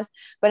 25 laps.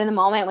 But in the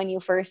moment when you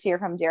first hear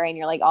from Jerry and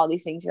you're like, all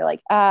these things, you're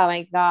like, oh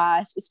my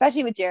gosh,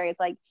 especially with Jerry, it's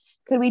like,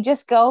 could we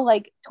just go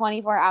like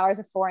 24 hours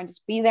before and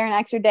just be there an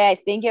extra day? I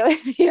think it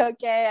would be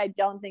okay. I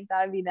don't think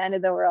that would be the end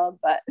of the world,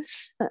 but.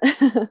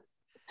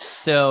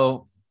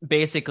 So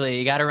basically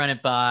you got to run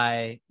it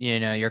by,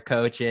 your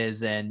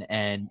coaches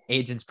and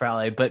agents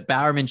probably, but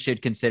Bowerman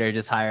should consider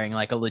just hiring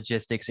like a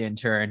logistics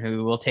intern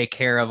who will take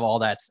care of all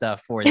that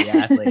stuff for the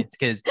athletes.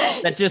 Cause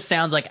that just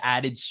sounds like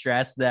added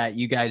stress that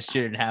you guys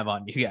shouldn't have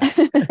on you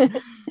guys.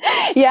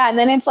 Yeah. And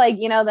then it's like,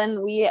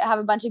 then we have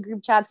a bunch of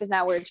group chats because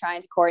now we're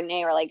trying to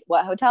coordinate or like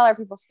what hotel are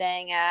people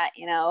staying at,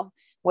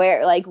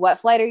 where like what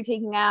flight are you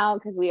taking out?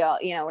 Because we all,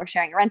 we're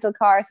sharing a rental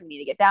car, so we need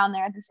to get down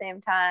there at the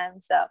same time.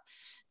 So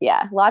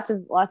yeah, lots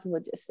of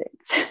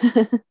logistics.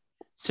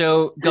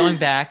 So going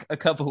back a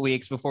couple of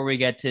weeks before we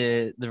get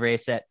to the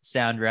race at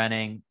Sound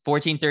Running,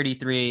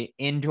 14:33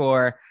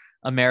 indoor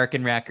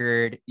American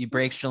record. You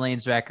break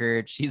Shalane's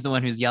record. She's the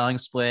one who's yelling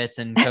splits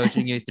and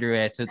coaching you through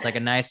it. So it's like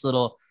a nice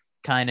little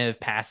kind of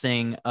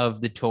passing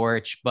of the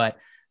torch. But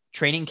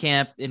training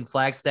camp in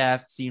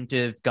Flagstaff seemed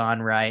to have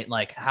gone right.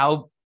 Like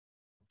how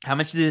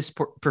much did this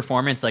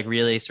performance like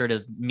really sort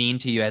of mean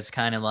to you as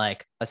kind of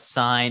like a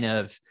sign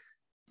of,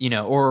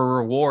 or a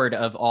reward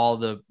of all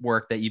the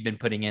work that you've been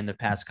putting in the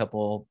past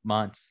couple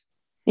months?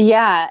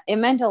 Yeah, it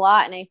meant a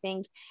lot. And I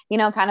think,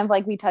 kind of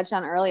like we touched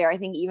on earlier, I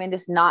think even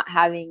just not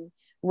having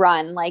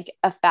run like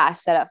a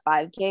fast setup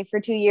 5K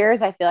for 2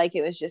 years, I feel like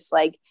it was just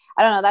like,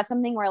 I don't know, that's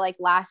something where like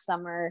last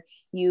summer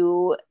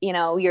you're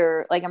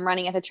like, I'm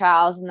running at the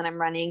trials and then I'm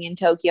running in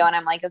Tokyo and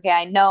I'm like, okay,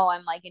 I know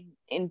I'm like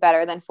in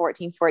better than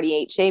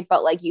 14:48 shape,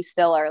 but like you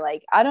still are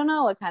like, I don't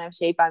know what kind of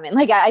shape I'm in.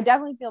 Like I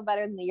definitely feel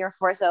better than the year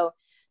before. So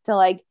to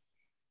like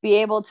be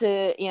able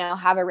to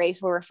have a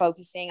race where we're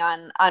focusing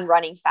on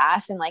running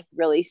fast and like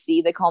really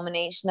see the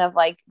culmination of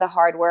like the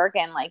hard work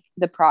and like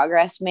the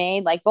progress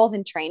made, like both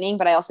in training,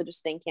 but I also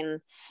just think in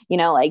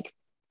like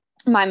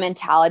my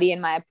mentality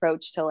and my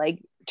approach to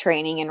like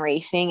training and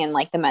racing and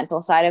like the mental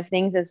side of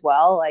things as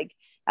well, like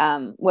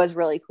was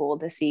really cool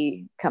to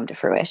see come to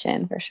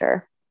fruition for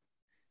sure.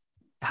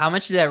 How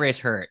much did that race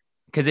hurt?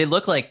 Because it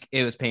looked like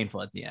it was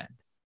painful at the end.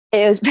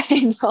 It was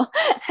painful.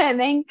 I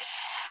think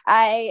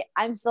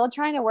I'm still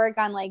trying to work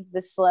on like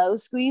the slow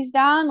squeeze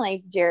down.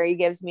 Like Jerry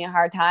gives me a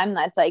hard time.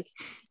 That's like,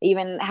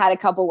 even had a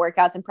couple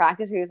workouts in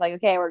practice where he was like,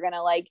 okay, we're going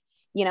to like,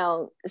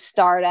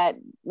 start at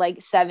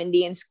like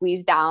 70 and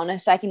squeeze down a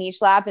second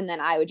each lap. And then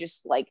I would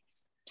just like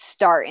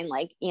start in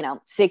like,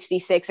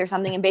 66 or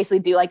something and basically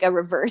do like a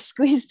reverse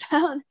squeeze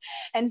down.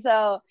 And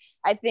so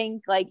I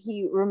think like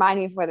he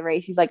reminded me before the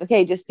race, he's like,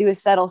 okay, just do a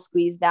subtle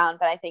squeeze down.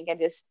 But I think I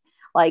just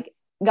like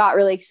got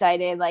really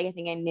excited. Like, I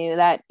think I knew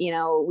that,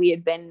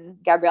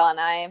 Gabrielle and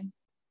I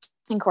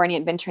and Courtney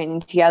had been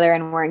training together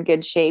and we're in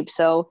good shape.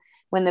 So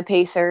when the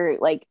pacer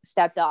like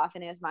stepped off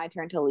and it was my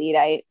turn to lead,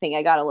 I think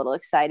I got a little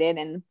excited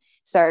and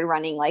started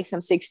running like some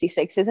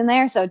 66s in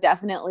there. So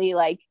definitely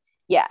like,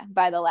 yeah,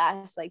 by the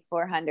last like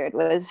 400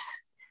 was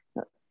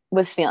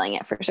feeling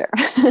it for sure.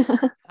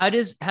 How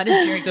does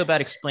Jerry go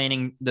about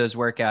explaining those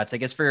workouts? I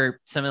guess for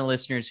some of the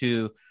listeners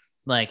who,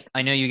 like,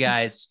 I know you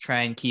guys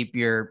try and keep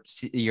your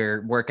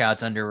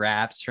workouts under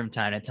wraps from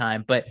time to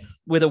time, but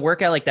with a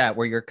workout like that,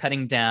 where you're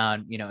cutting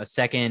down, a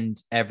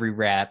second every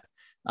rep,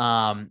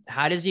 how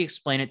does he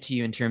explain it to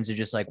you in terms of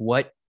just like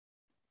what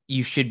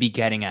you should be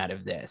getting out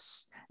of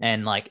this?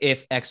 And like,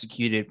 if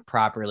executed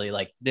properly,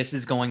 like this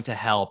is going to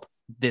help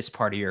this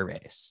part of your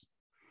race.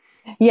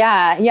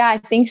 Yeah, I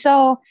think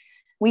so.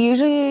 We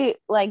usually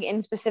like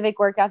in specific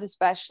workouts,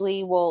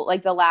 especially will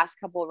like the last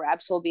couple of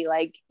reps will be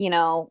like,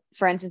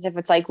 for instance, if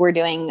it's like we're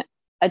doing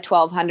a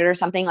 1200 or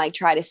something, like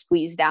try to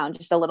squeeze down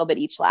just a little bit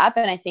each lap.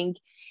 And I think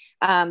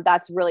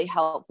that's really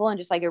helpful in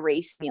just like a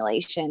race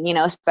simulation,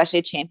 especially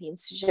a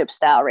championship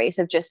style race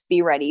of just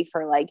be ready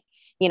for like,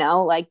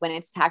 like when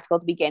it's tactical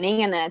at the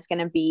beginning and then it's going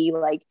to be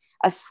like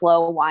a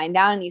slow wind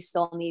down and you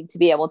still need to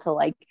be able to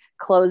like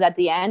close at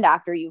the end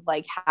after you've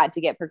like had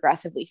to get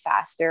progressively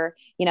faster,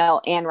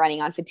 and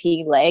running on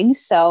fatigued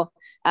legs. So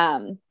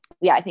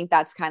yeah, I think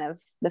that's kind of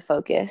the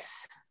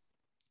focus.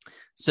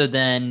 So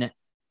then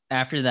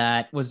after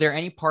that, was there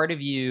any part of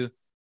you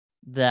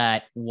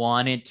that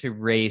wanted to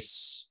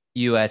race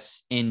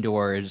US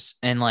indoors?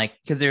 And like,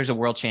 because there's a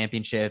world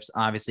championships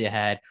obviously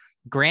ahead.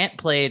 Grant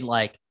played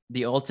like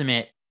the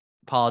ultimate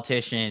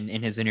politician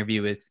in his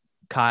interview with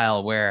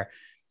Kyle, where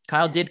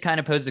Kyle did kind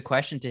of pose the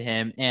question to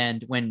him.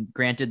 And when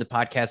Grant did the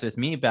podcast with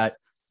me about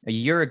a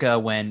year ago,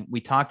 when we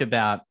talked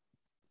about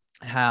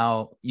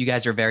how you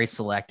guys are very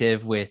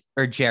selective with,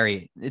 or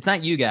Jerry, it's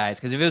not you guys,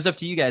 because if it was up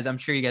to you guys, I'm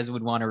sure you guys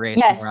would want to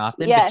race more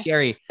often. Yes. But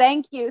Jerry,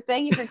 thank you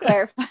for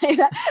clarifying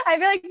that. I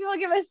feel like people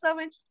give us so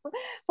much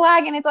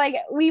flag, and it's like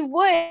we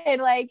would,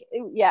 like,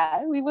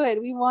 yeah, we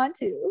want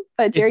to.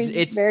 But Jerry's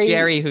it's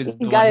Jerry who's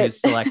the one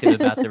who's selective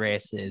about the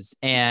races.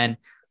 And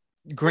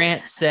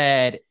Grant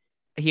said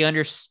he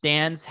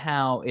understands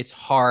how it's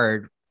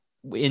hard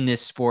in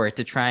this sport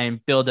to try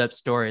and build up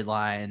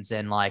storylines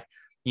and like,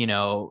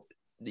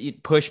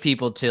 push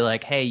people to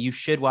like, hey, you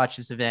should watch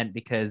this event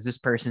because this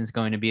person's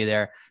going to be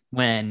there,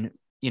 when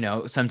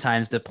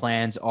sometimes the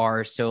plans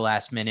are so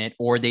last minute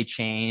or they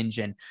change.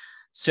 And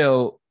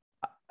so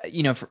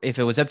if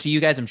it was up to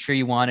you guys, I'm sure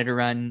you wanted to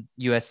run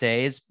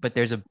USA's, but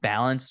there's a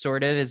balance,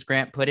 sort of, as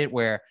Grant put it,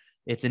 where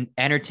it's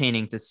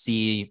entertaining to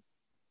see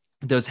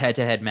those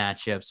head-to-head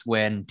matchups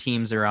when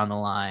teams are on the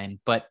line.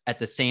 But at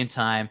the same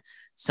time,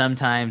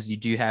 sometimes you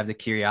do have the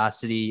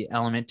curiosity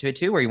element to it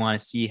too, where you want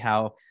to see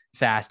how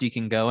fast you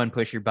can go and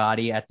push your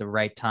body at the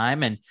right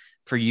time. And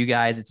for you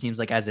guys, it seems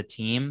like as a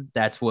team,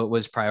 that's what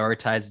was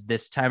prioritized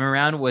this time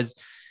around. Was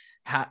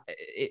how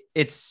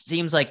it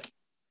seems like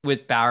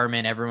with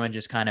Bowerman, everyone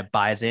just kind of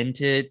buys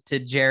into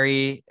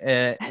Jerry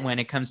when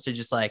it comes to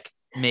just like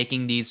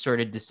making these sort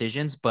of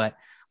decisions. But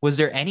was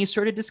there any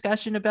sort of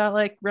discussion about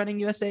like running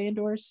USA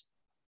indoors?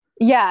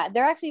 Yeah,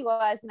 there actually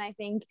was. And I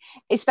think,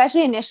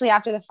 especially initially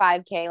after the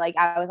 5K, like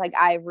I was like,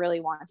 I really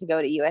want to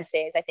go to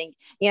USA's. I think,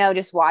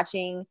 just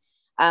watching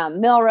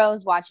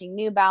Millrose, watching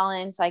New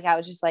Balance, like I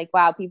was just like,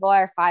 wow, people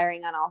are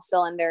firing on all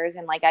cylinders.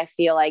 And like, I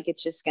feel like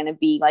it's just going to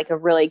be like a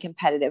really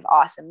competitive,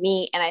 awesome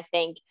meet. And I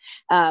think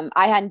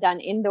I hadn't done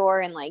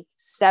indoor in like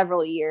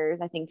several years,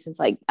 I think since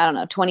like, I don't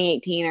know,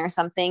 2018 or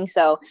something.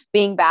 So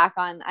being back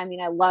on, I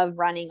mean, I love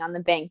running on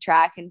the bank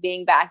track and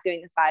being back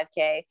doing the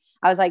 5K.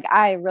 I was like,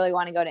 I really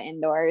want to go to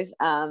indoors.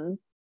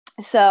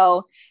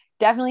 So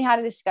definitely had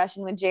a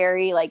discussion with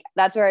Jerry. Like,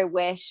 that's where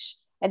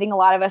I think a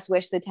lot of us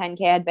wish the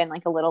 10K had been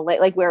like a little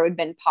late, like where it would have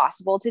been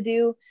possible to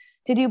do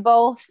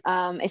both.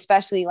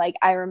 Especially like,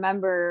 I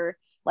remember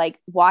like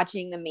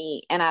watching the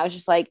meet and I was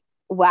just like,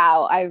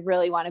 wow, I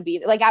really want to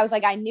be like, I was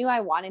like, I knew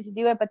I wanted to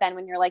do it, but then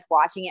when you're like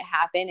watching it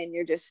happen and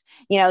you're just,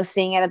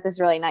 seeing it at this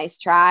really nice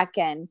track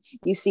and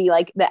you see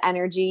like the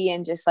energy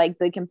and just like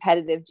the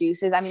competitive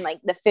juices. I mean, like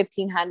the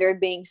 1500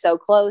 being so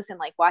close and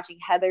like watching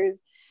Heather's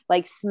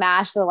like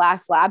smash the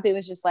last lap. It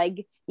was just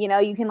like,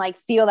 you can like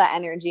feel that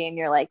energy and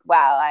you're like,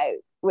 wow, I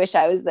wish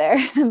I was there.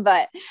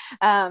 But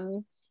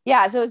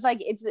yeah, so it's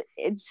like,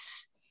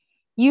 it's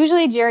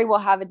usually Jerry will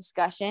have a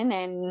discussion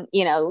and,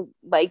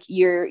 like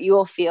you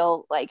will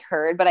feel like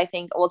heard, but I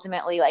think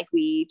ultimately like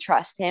we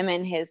trust him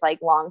and his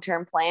like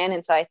long-term plan.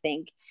 And so I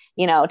think,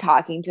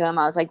 talking to him,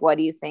 I was like, what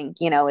do you think,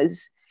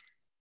 is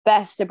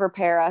best to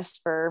prepare us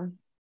for,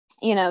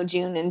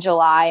 June and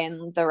July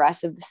and the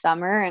rest of the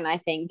summer. And I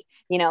think,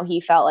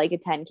 he felt like a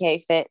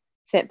 10K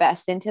fit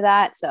best into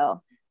that.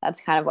 So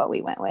that's kind of what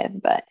we went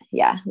with, but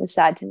yeah, it was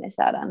sad to miss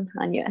out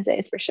on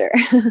USA's for sure.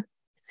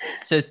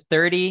 So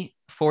 30,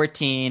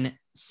 14,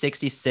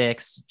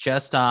 66,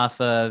 just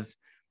off of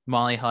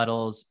Molly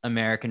Huddle's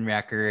American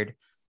record.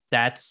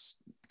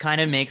 That's kind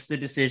of makes the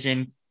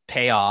decision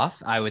pay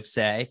off. I would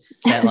say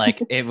that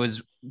like it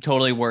was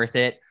totally worth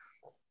it.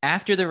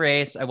 After the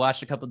race, I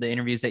watched a couple of the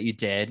interviews that you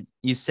did.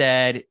 You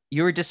said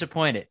you were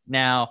disappointed.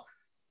 Now,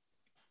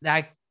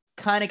 I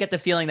kind of get the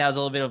feeling that was a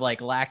little bit of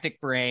like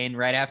lactic brain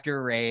right after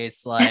a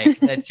race. Like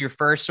that's your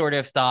first sort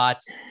of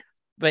thoughts,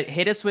 but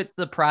hit us with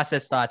the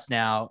process thoughts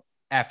now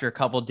after a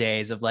couple of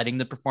days of letting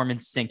the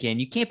performance sink in.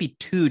 You can't be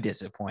too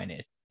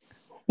disappointed.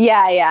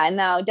 Yeah,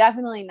 no,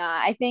 definitely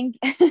not. I think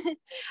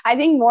I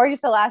think more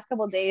just the last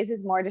couple of days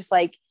is more just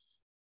like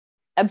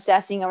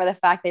obsessing over the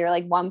fact they were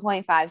like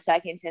 1.5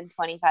 seconds in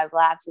 25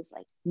 laps is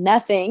like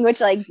nothing, which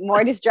like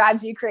more just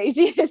drives you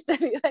crazy. Just to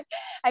be like,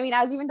 I mean,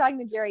 I was even talking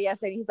to Jerry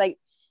yesterday. He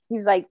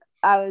was like,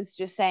 I was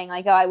just saying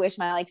like, oh, I wish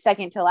my like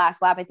second to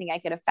last lap, I think I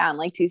could have found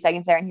like 2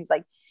 seconds there. And he's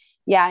like,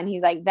 yeah. And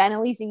he's like, then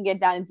at least you can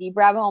get down a deep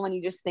rabbit hole when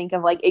you just think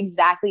of like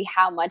exactly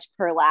how much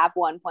per lap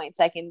 1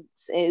 seconds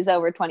is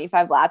over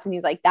 25 laps. And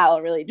he's like, that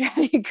will really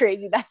drive you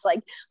crazy. That's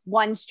like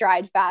one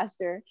stride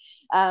faster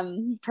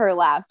per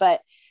lap.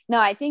 But no,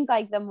 I think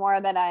like the more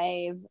that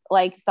I've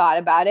like thought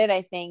about it,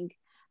 I think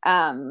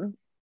I'm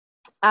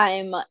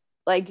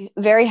like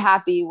very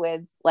happy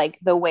with like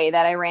the way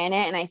that I ran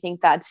it. And I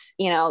think that's,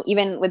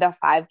 even with a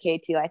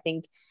 5K too, I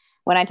think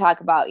when I talk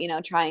about,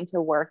 trying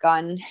to work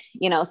on,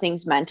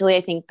 things mentally,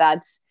 I think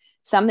that's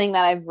something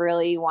that I've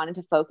really wanted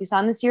to focus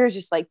on this year is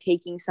just like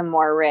taking some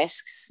more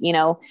risks,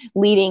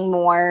 leading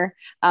more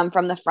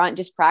from the front,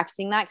 just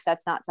practicing that. Cause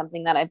that's not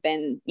something that I've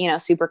been,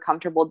 super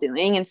comfortable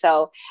doing. And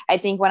so I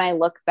think when I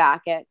look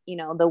back at,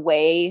 the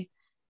way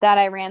that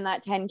I ran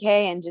that 10K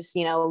and just,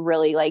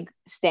 really like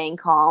staying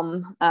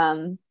calm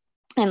and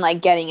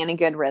like getting in a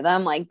good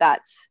rhythm, like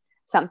that's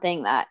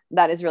something that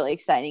is really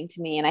exciting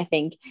to me. And I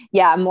think,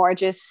 yeah, more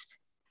just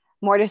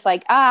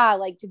like,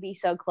 like to be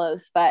so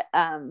close, but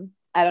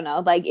I don't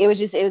know, like it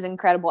was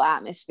incredible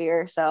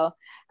atmosphere. So,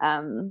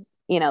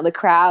 the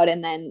crowd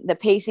and then the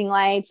pacing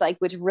lights, like,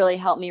 which really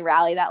helped me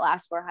rally that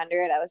last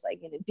 400. I was like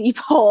in a deep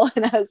hole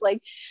and I was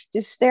like,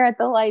 just stare at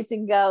the lights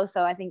and go.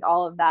 So I think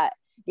all of that,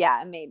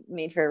 yeah,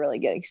 made for a really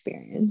good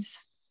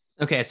experience.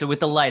 Okay. So with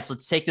the lights,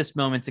 let's take this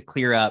moment to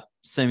clear up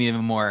some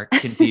even more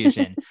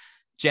confusion.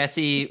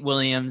 Jesse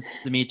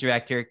Williams, the meet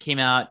director, came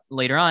out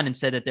later on and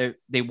said that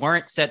they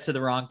weren't set to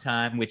the wrong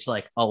time, which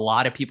like a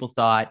lot of people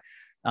thought.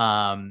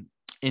 And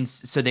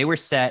so they were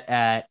set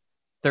at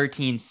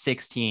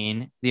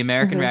 13:16. The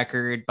American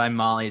record by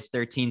Molly is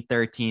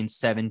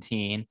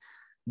 13:13:17.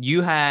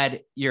 You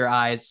had your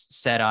eyes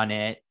set on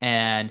it.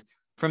 And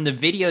from the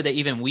video that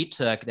even we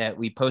took that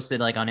we posted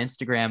like on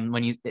Instagram,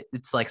 when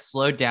it's like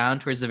slowed down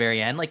towards the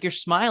very end, like you're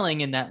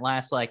smiling in that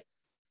last like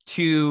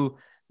two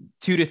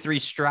to three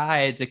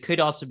strides. It could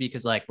also be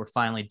because like we're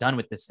finally done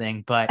with this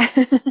thing. But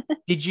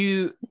did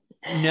you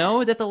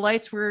know that the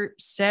lights were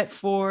set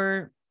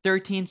for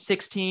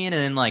 13:16? And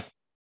then like,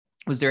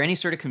 was there any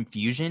sort of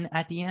confusion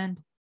at the end?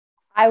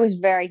 I was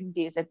very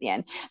confused at the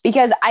end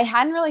because I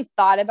hadn't really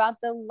thought about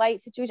the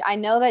light situation. I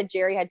know that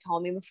Jerry had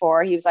told me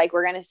before. He was like,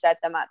 we're going to set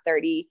them at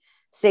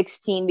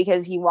 30:16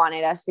 because he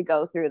wanted us to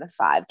go through the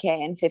 5K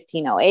in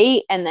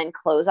 15:08 and then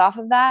close off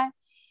of that.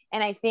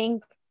 And I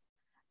think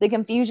the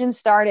confusion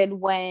started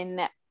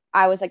when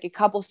I was like a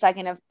couple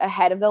seconds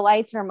ahead of the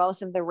lights for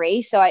most of the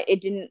race. So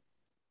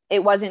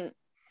it wasn't,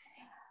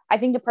 I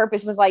think the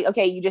purpose was like,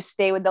 okay, you just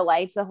stay with the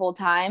lights the whole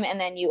time and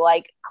then you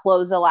like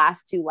close the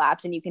last 2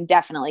 laps and you can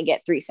definitely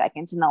get 3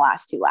 seconds in the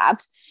last 2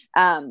 laps.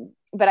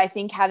 But I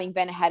think having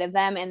been ahead of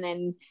them and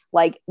then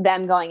like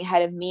them going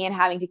ahead of me and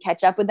having to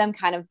catch up with them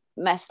kind of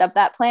messed up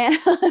that plan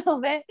a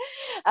little bit.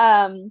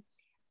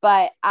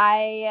 But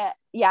I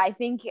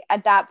think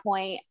at that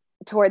point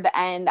toward the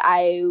end,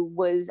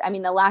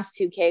 the last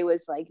 2K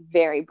was like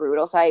very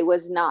brutal. So I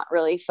was not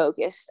really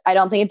focused. I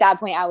don't think at that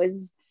point I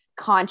was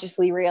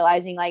consciously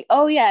realizing like,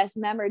 oh yes,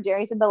 remember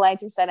Jerry said the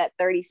lights are set at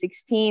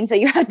 30:16, so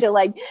you have to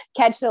like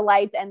catch the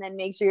lights and then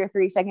make sure you're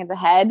 3 seconds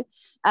ahead.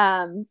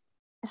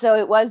 So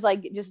it was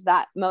like just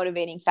that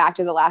motivating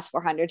factor the last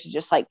 400 to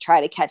just like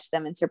try to catch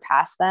them and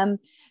surpass them.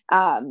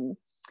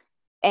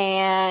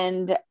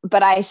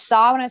 But I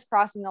saw when I was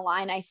crossing the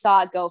line, I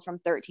saw it go from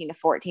 13 to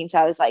 14. So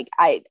I was like,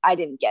 I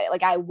didn't get it.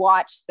 Like I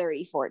watched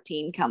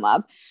 30:14 come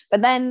up,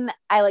 but then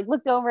I like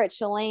looked over at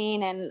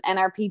Shalane and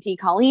our PT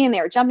Colleen,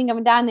 they were jumping up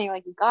and down. They were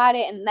like, you got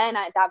it. And then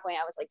at that point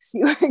I was like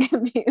super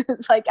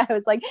confused. Like I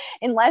was like,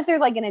 unless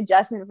there's like an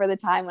adjustment for the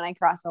time when I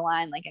crossed the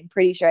line, like I'm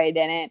pretty sure I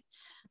didn't.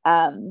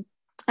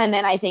 And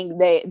then I think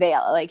they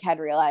like had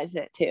realized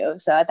it too.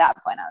 So at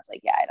that point I was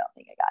like, yeah, I don't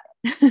think I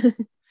got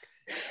it.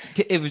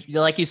 It was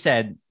like you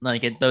said,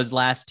 like those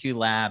last 2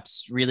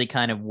 laps really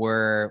kind of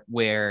were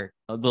where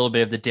a little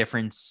bit of the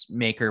difference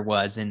maker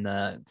was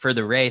for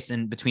the race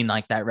and between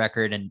like that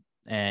record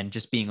and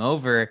just being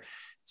over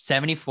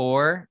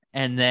 74.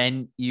 And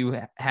then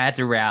you had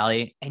to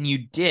rally and you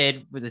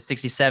did with a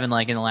 67,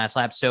 like in the last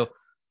lap. So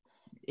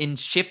in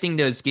shifting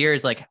those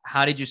gears, like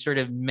how did you sort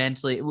of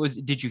mentally,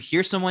 did you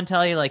hear someone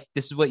tell you like,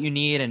 this is what you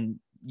need? And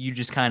you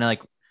just kind of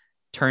like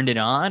turned it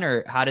on,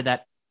 or how did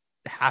that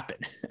happen?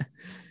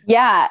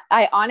 Yeah,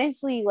 I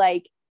honestly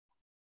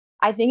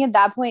I think at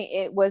that point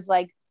it was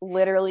like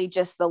literally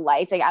just the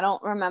lights. Like I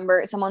don't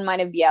remember, someone might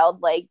have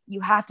yelled like you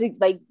have to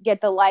like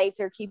get the lights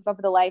or keep up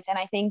with the lights. And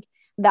I think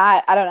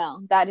that, I don't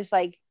know, that just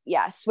like,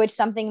 yeah, switched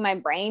something in my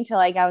brain to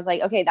like, I was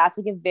like, okay, that's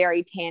like a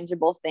very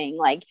tangible thing.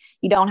 Like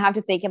you don't have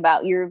to think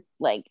about your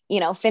like,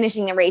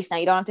 finishing the race now.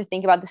 You don't have to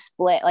think about the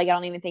split. Like I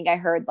don't even think I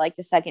heard like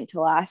the second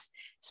to last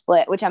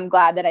split, which I'm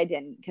glad that I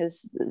didn't,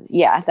 because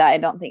that I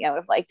don't think I would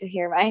have liked to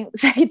hear my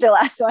second to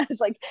last one.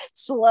 It's like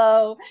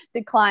slow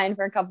decline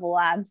for a couple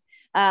laps.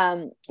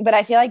 But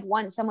I feel like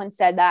once someone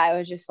said that, I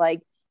was just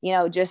like,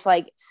 just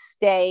like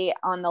stay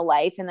on the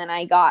lights. And then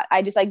I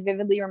just like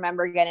vividly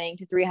remember getting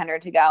to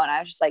 300 to go. And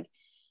I was just like,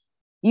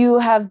 you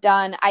have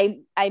done,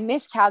 I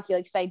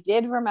miscalculated because I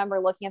did remember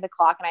looking at the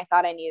clock and I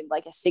thought I needed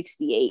like a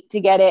 68 to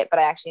get it, but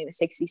I actually needed a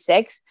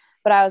 66.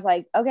 But I was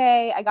like,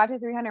 okay, I got to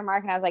 300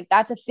 mark and I was like,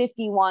 that's a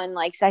 51,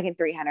 like second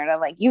 300.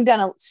 I'm like, you've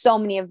done so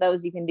many of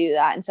those, you can do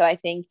that. And so I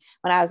think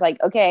when I was like,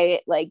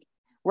 okay, like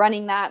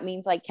running that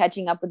means like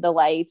catching up with the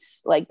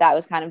lights, like that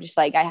was kind of just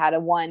like, I had a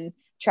one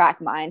track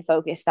mind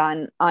focused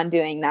on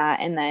doing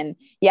that. And then,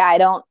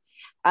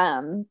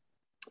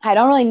 I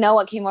don't really know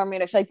what came over me.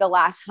 I feel like the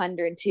last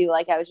 100 too,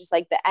 like I was just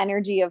like the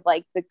energy of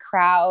like the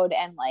crowd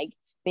and like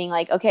being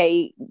like,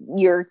 okay,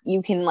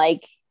 you can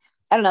like,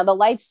 I don't know, the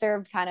lights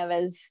served kind of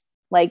as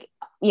like,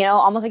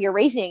 almost like you're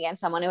racing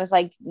against someone. It was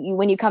like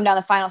when you come down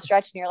the final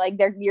stretch and you're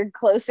like, you're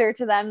closer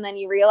to them than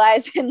you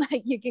realize and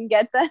like you can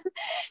get them.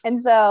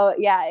 And so,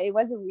 yeah, it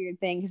was a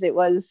weird thing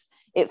because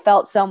it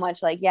felt so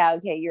much like, yeah,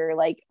 okay, you're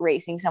like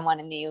racing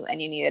someone and you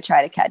need to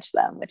try to catch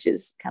them, which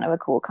is kind of a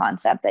cool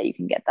concept that you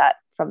can get that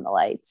from the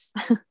lights.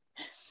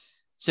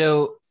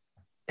 So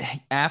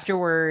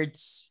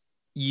afterwards,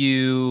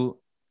 you,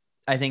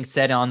 I think,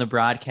 said on the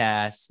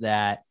broadcast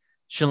that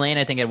Shalane,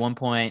 I think at one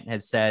point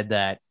has said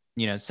that,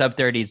 sub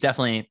 30 is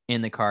definitely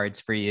in the cards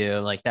for you.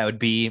 Like that would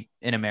be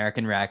an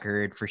American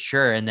record for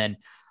sure. And then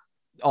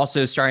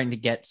also starting to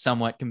get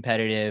somewhat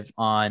competitive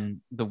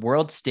on the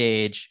world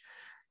stage.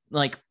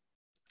 Like,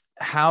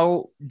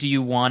 how do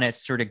you want to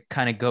sort of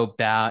kind of go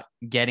about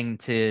getting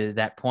to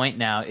that point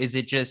now? Is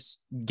it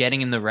just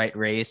getting in the right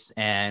race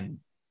and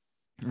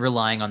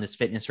relying on this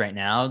fitness right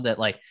now that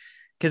like,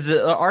 because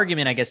the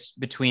argument, I guess,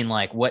 between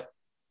like what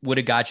would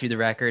have got you the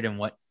record and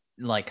what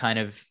like kind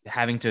of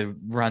having to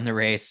run the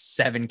race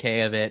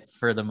 7K of it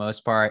for the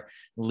most part,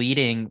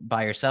 leading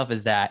by yourself,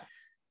 is that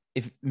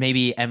if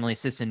maybe Emily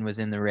Sisson was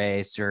in the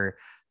race or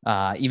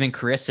even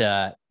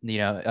Carissa,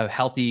 a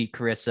healthy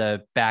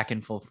Carissa back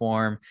in full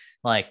form,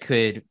 like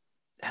could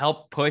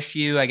help push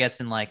you, I guess,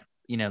 and like,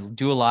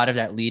 do a lot of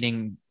that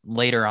leading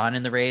later on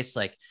in the race.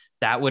 Like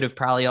that would have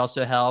probably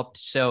also helped.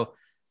 So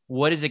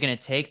what is it going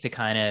to take to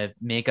kind of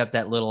make up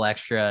that little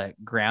extra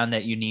ground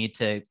that you need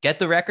to get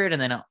the record?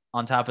 And then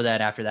on top of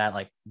that, after that,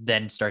 like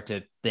then start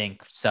to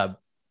think sub,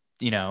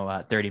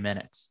 30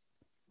 minutes.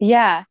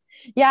 Yeah.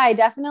 Yeah, I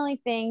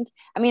definitely think,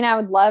 I mean, I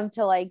would love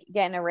to like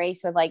get in a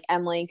race with like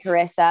Emily,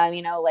 Carissa,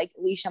 you know, like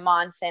Alicia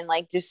Monson,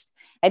 like just,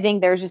 I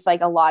think there's just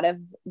like a lot of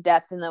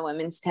depth in the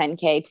women's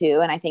 10K too.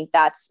 And I think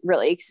that's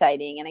really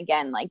exciting. And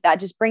again, like that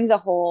just brings a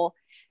whole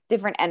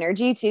different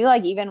energy too.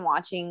 Like even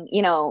watching,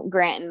 you know,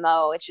 Grant and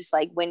Mo, it's just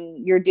like when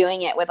you're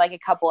doing it with like a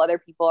couple other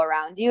people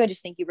around you, I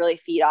just think you really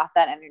feed off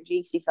that energy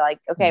because you feel like,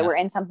 okay, Yeah. we're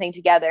in something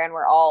together and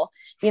we're all,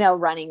 you know,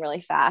 running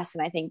really fast.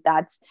 And I think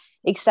that's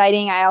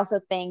exciting. I also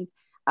think,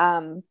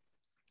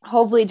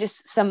 hopefully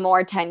just some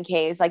more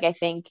 10Ks. Like I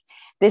think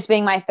this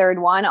being my third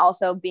one,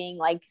 also being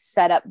like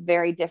set up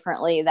very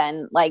differently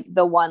than like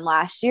the one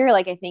last year.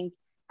 Like I think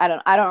I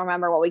don't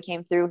remember what we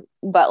came through,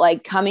 but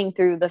like coming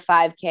through the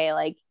 5K,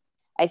 like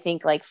I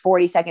think like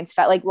 40 seconds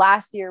felt like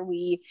last year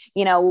we,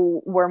 you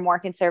know, were more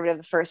conservative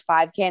the first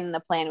 5K, and the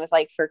plan was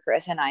like for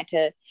Chris and I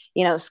to,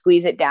 you know,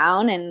 squeeze it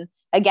down. And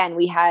again,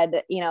 we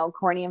had, you know,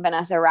 Courtney and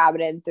Vanessa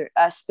rabbited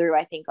us through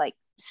I think like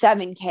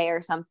 7K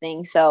or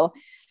something. So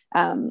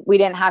we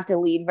didn't have to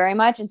lead very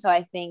much. And so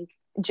I think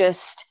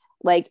just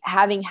like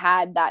having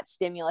had that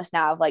stimulus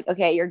now of like,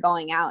 okay, you're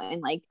going out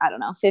in like, I don't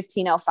know,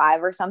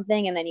 15:05 or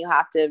something. And then you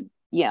have to,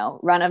 you know,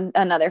 run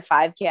another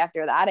 5K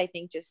after that. I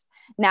think just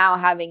now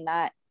having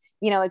that,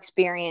 you know,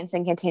 experience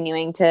and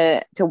continuing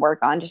to work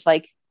on just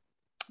like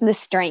the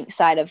strength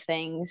side of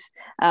things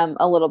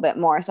a little bit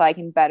more so I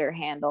can better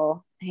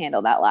handle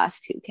that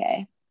last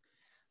 2K.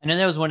 I know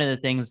that was one of the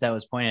things that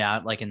was pointed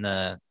out, like in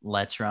the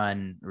Let's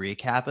Run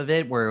recap of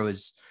it, where it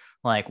was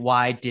like,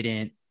 why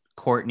didn't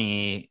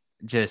Courtney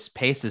just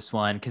pace this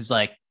one? Because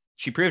like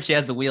she proved she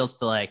has the wheels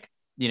to like,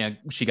 you know,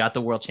 she got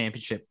the world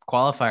championship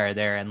qualifier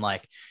there and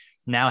like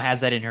now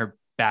has that in her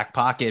back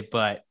pocket.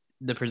 But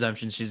the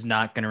presumption she's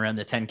not going to run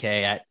the 10K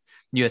at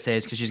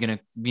USA's because she's going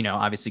to, you know,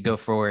 obviously go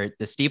for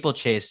the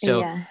steeplechase. So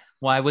Yeah.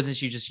 why wasn't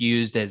she just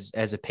used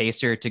as a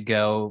pacer to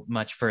go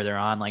much further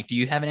on? Like, do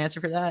you have an answer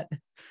for that?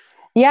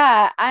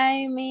 Yeah,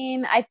 I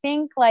mean, I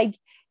think like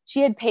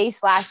she had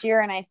pace last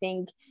year, and I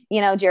think, you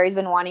know, Jerry's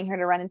been wanting her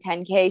to run a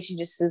 10K. She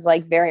just is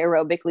like very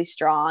aerobically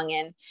strong,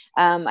 and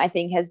I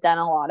think has done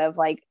a lot of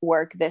like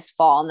work this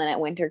fall and then at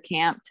winter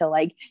camp to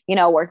like, you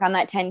know, work on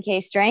that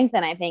 10K strength.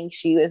 And I think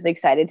she was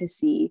excited to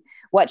see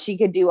what she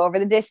could do over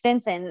the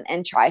distance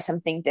and try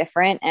something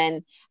different.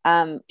 And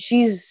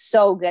she's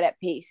so good at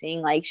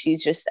pacing, like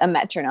she's just a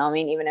metronome, I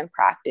mean, even in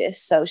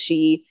practice. So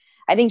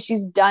I think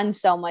she's done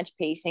so much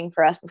pacing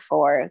for us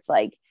before. It's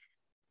like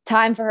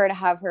time for her to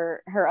have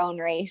her own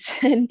race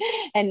and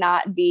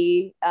not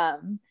be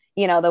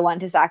you know, the one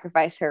to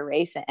sacrifice her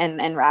race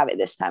and rabbit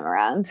this time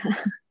around.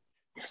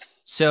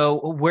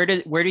 So where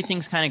do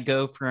things kind of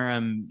go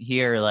from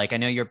here? Like I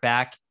know you're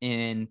back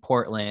in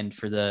Portland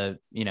for the,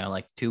 you know,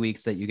 like 2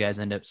 weeks that you guys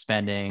end up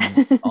spending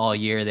all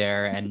year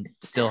there and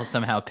still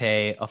somehow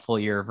pay a full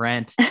year of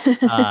rent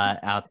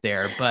out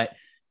there. But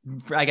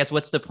I guess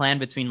what's the plan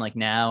between like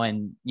now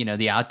and, you know,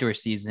 the outdoor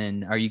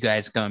season? Are you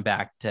guys going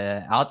back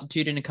to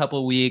altitude in a couple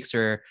of weeks,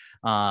 or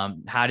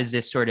how does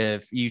this sort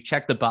of, you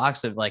check the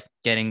box of like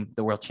getting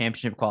the world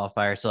championship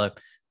qualifier? So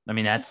I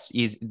mean, that's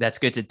easy. That's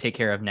good to take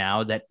care of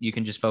now that you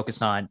can just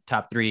focus on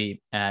top 3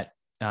 at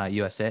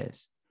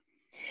USA's.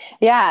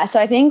 Yeah. So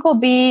I think we'll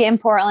be in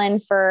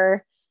Portland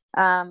for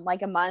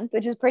like a month,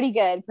 which is pretty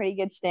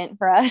good stint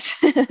for us.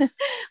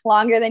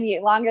 longer than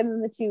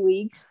the 2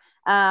 weeks.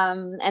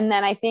 And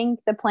then I think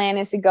the plan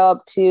is to go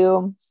up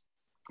to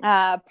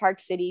Park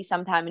City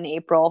sometime in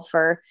April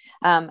for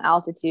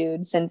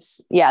altitude, since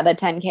the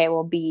 10K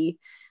will be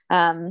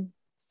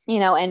you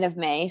know, end of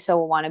May. So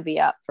we'll want to be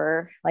up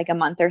for like a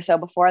month or so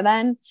before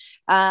then.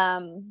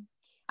 I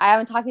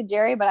haven't talked to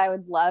Jerry, but I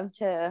would love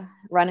to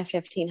run a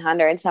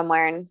 1500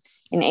 somewhere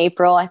in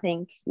April. I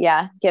think,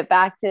 get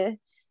back to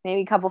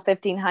maybe a couple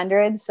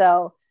 1500s.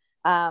 So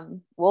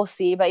we'll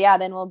see. But yeah,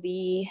 then we'll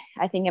be,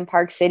 I think, in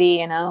Park City,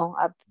 you know,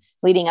 up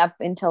leading up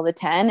until the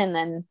 10, and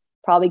then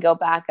probably go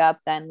back up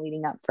then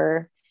leading up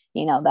for,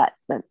 you know, that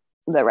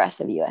the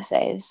rest of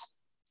USA's.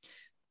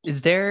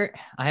 Is there,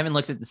 I haven't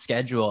looked at the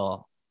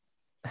schedule,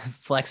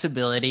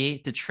 flexibility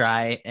to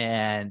try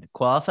and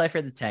qualify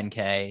for the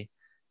 10K?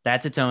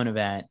 That's its own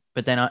event,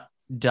 but then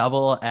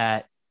double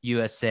at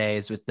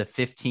USA's with the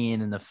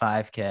 15 and the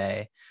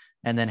 5K,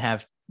 and then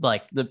have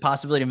like the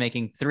possibility of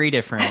making 3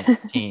 different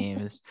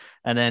teams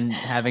and then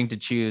having to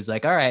choose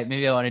like, all right,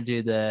 maybe I want to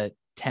do the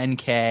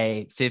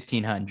 10K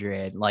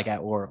 1500 like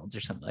at Worlds or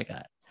something like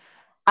that.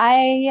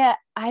 I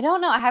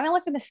don't know. I haven't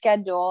looked at the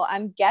schedule.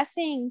 I'm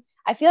guessing,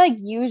 I feel like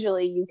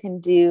usually you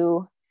can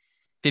do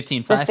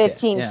 15 the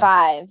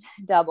 15-5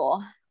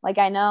 double. Like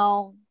I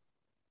know,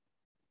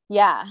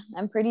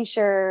 I'm pretty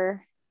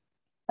sure.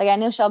 Like I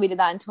know Shelby did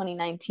that in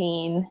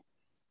 2019.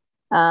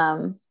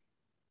 I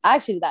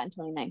actually did that in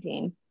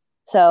 2019.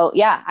 So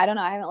I don't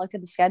know. I haven't looked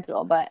at the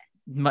schedule, but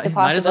it's a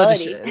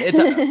possibility.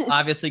 It's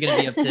obviously going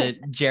to be up to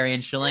Jerry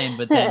and Shalane,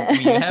 but then I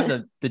mean, you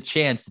have the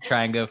chance to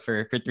try and go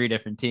for 3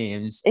 different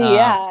teams.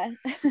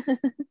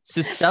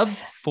 So sub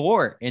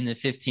 4 in the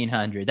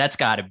 1500, that's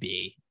got to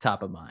be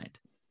top of mind.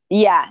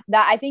 Yeah,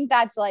 that I think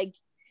that's like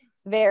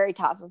very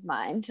top of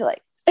mind,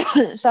 like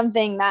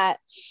something that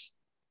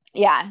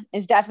Yeah,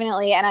 it's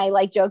definitely, and I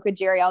like joke with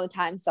Jerry all the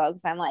time. So,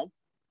 because I'm like,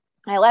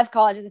 I left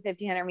college as a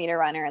 1500-meter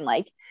runner, and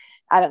like,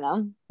 I don't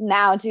know,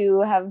 now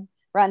to have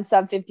run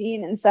sub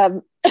 15 and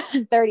sub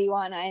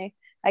 31, I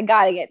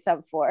gotta get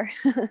sub 4.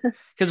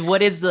 Because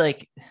what is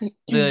the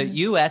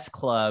US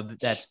club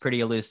that's pretty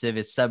elusive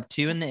is sub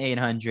 2 in the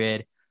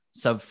 800,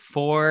 sub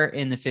 4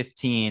 in the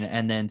 15,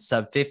 and then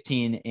sub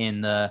 15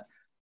 in the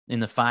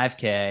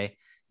 5K.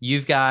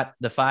 You've got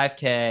the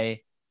 5K,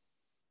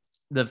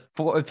 the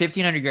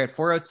 1500 you're at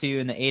 402,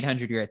 and the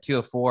 800 you're at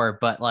 204.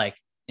 But like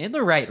in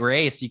the right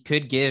race, you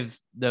could give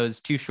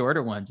those two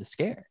shorter ones a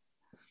scare.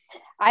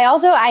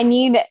 I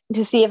need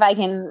to see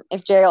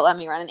if Jerry will let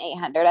me run an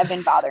 800. I've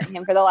been bothering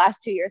him for the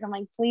last 2 years. I'm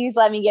like, please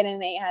let me get in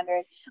an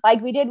 800.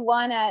 Like we did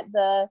one at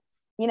the,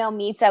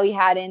 meets that we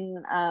had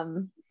in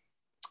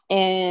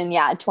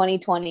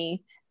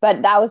 2020,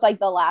 but that was like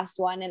the last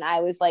one. And I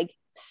was like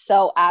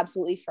so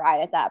absolutely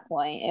fried at that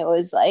point. It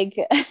was like,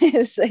 I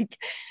was like,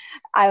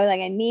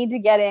 I need to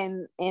get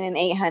in an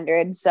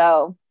 800.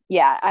 So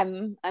yeah,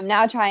 I'm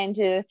now trying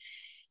to,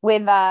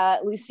 with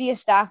Lucia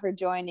Stafford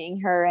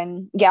joining, her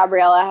and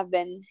Gabriella have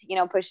been,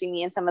 pushing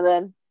me in some of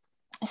the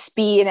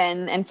speed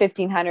and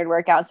 1500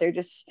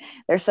 workouts.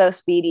 They're so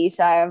speedy.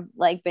 So I've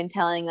like been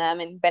telling them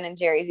and been in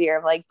Jerry's ear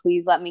of like,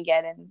 please let me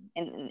get in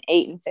an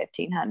 8 and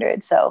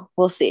 1500. So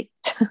we'll see.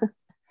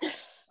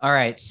 All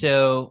right.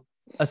 So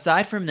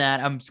aside from that,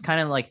 I'm kind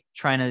of like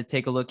trying to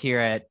take a look here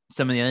at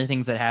some of the other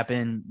things that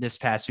happened this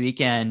past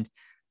weekend.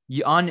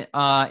 You on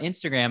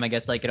Instagram, I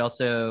guess, like it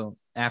also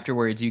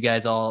afterwards, you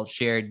guys all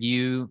shared,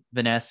 you,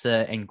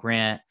 Vanessa, and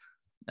Grant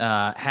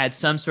had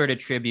some sort of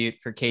tribute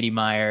for Katie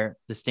Meyer,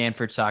 the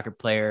Stanford soccer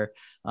player,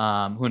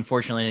 who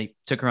unfortunately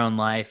took her own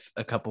life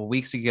a couple of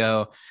weeks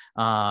ago.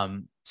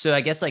 So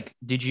I guess like,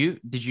 did you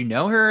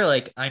know her?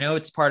 Like, I know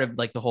it's part of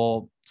like the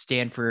whole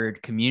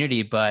Stanford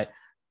community, but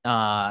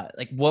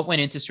like what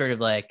went into sort of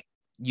like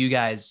you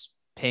guys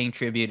paying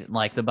tribute,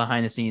 like the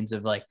behind the scenes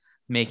of like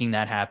making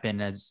that happen,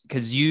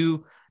 because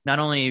you not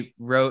only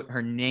wrote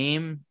her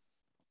name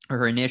or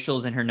her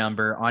initials and her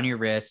number on your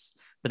wrists,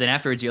 but then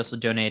afterwards you also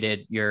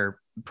donated your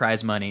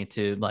prize money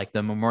to like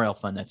the memorial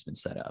fund that's been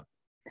set up.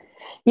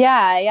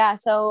 Yeah.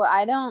 So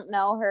I don't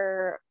know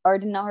her or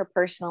didn't know her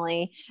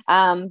personally.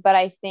 But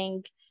I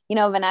think,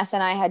 Vanessa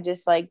and I had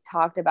just like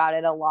talked about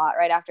it a lot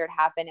right after it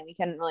happened, and we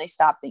couldn't really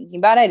stop thinking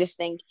about it. I just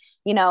think,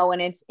 when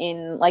it's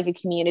in like a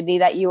community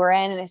that you were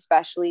in, and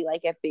especially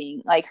like it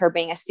being like her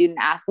being a student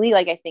athlete,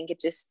 like I think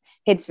it just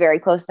hits very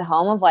close to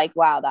home of like,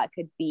 wow, that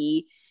could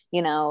be,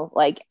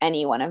 like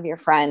any one of your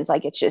friends.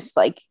 Like it's just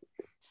like,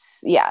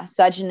 yeah,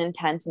 such an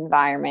intense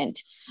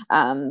environment.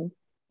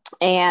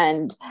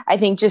 And I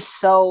think just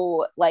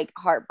so like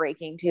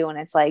heartbreaking too. And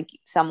it's like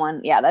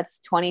someone, that's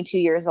 22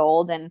 years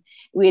old. And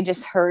we had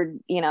just heard,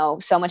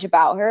 so much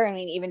about her. I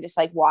mean, even just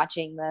like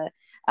watching the,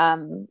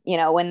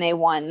 when they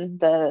won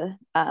the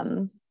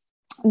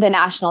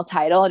national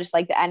title, just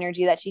like the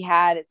energy that she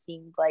had, it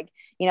seemed like,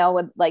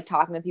 with like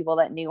talking to people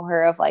that knew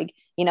her of like,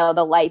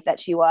 the light that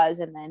she was.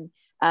 And then,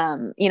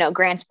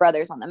 Grant's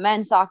brother's on the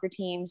men's soccer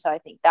team. So I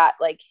think that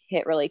like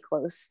hit really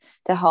close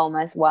to home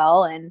as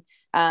well. And,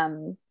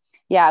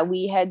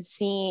 we had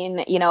seen,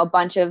 a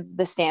bunch of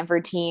the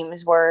Stanford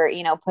teams were,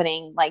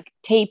 putting like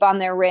tape on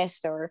their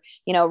wrist or,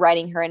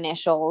 writing her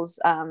initials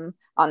on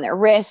their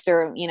wrist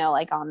or,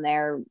 like on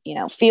their,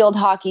 field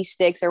hockey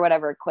sticks or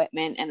whatever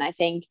equipment. And I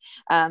think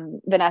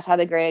Vanessa had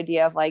the great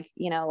idea of like,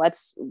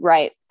 let's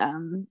write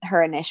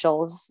her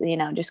initials,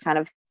 just kind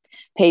of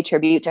pay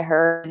tribute to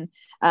her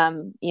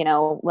and,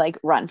 like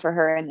run for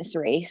her in this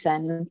race.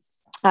 And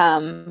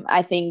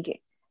I think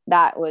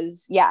that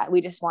was,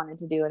 we just wanted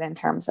to do it in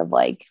terms of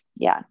like,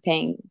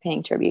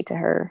 paying tribute to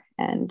her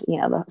and,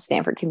 the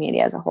Stanford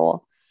community as a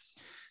whole.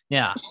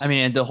 Yeah. I mean,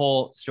 and the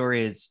whole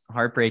story is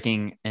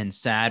heartbreaking and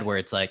sad where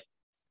it's like,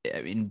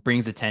 I mean,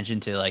 brings attention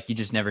to like, you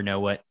just never know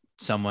what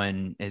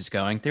someone is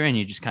going through. And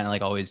you just kind of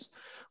like always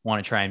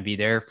want to try and be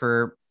there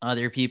for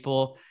other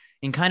people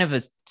in kind of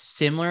a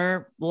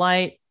similar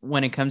light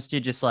when it comes to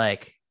just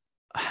like,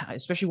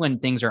 especially when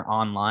things are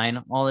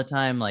online all the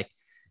time, like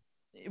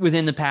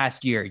within the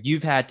past year,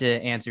 you've had to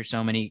answer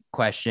so many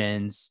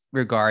questions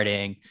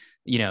regarding,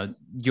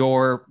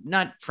 your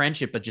not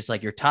friendship, but just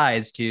like your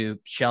ties to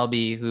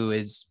Shelby, who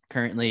is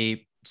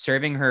currently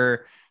serving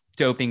her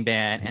doping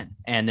ban.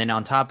 And then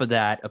on top of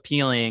that,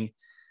 appealing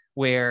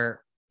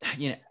where,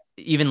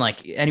 even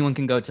like anyone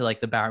can go to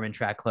like the Bowerman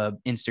Track Club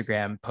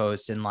Instagram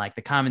posts and like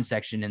the comment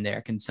section in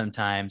there can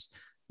sometimes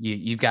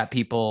you've got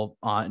people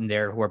on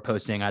there who are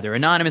posting either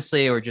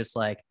anonymously or just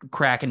like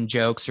cracking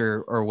jokes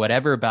or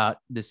whatever about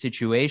the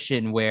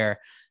situation where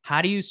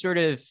how do you sort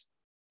of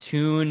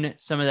tune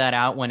some of that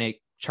out when it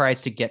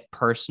tries to get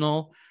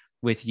personal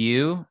with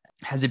you?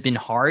 Has it been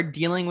hard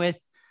dealing with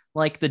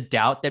like the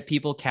doubt that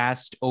people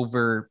cast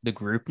over the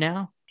group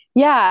now?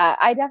 Yeah,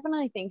 I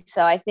definitely think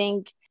so. I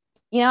think,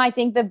 I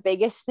think the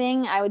biggest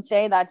thing I would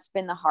say that's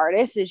been the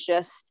hardest is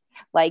just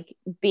like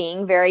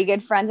being very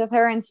good friends with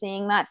her and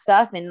seeing that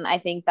stuff. And I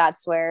think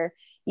that's where,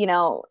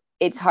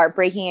 it's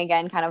heartbreaking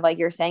again, kind of like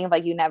you're saying, of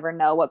like, you never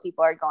know what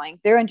people are going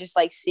through, and just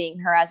like seeing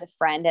her as a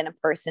friend and a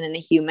person and a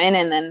human.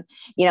 And then,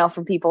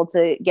 for people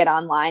to get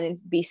online and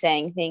be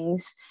saying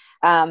things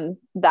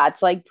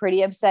that's like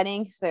pretty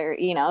upsetting. So,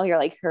 you're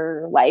like,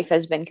 her life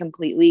has been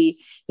completely,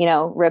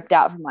 ripped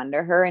out from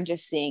under her, and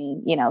just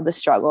seeing, the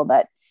struggle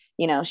that,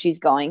 she's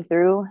going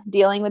through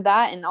dealing with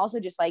that. And also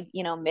just like,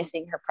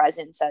 missing her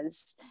presence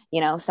as,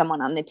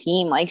 someone on the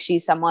team. Like,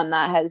 she's someone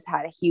that has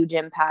had a huge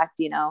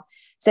impact,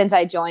 since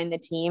I joined the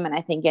team. And I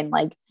think in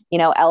like,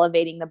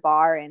 elevating the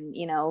bar and,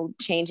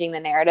 changing the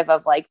narrative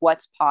of like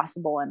what's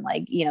possible, and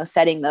like,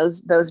 setting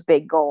those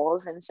big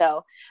goals. And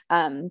so,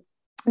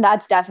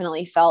 that's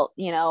definitely felt,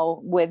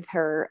 with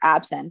her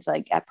absence,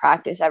 like at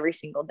practice every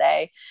single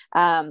day.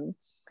 But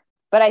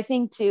I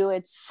think too,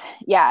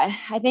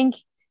 I think,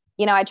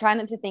 I try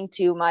not to think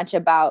too much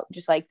about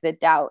just like the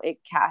doubt it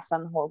casts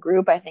on the whole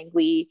group. I think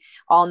we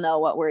all know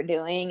what we're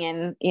doing,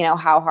 and,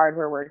 how hard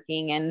we're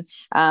working, and,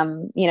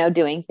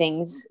 doing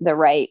things the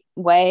right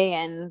way.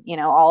 And,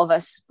 all of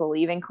us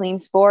believe in clean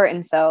sport.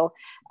 And so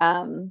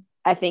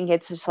I think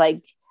it's just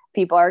like,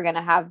 people are going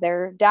to have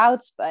their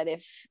doubts, but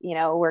if,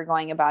 we're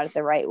going about it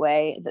the right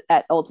way,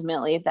 that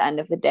ultimately at the end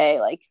of the day,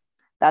 like,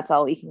 that's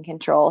all we can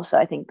control. So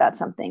I think that's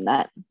something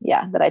that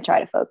I try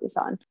to focus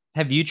on.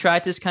 Have you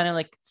tried to kind of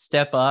like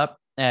step up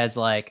as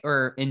like,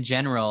 or in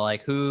general,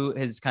 like who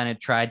has kind of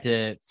tried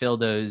to fill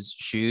those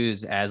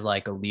shoes as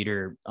like a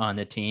leader on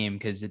the team?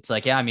 Cause it's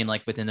like,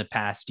 like within the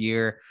past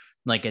year,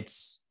 like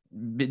it's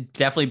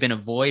definitely been a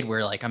void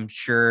where like, I'm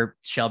sure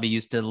Shelby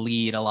used to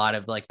lead a lot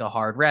of like the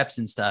hard reps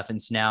and stuff.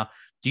 And so now,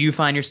 do you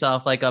find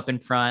yourself like up in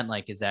front?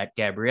 Like, is that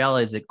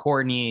Gabriella? Is it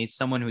Courtney?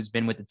 Someone who's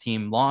been with the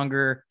team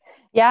longer?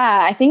 Yeah,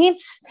 I think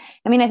it's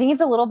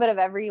a little bit of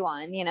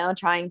everyone,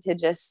 trying to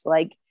just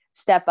like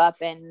step up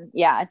and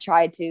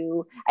try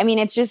to,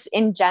 it's just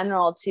in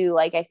general too,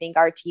 like, I think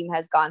our team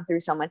has gone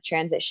through so much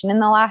transition in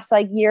the last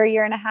like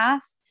year and a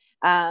half.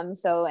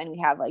 So, and we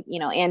have like,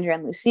 Andrea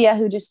and Lucia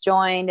who just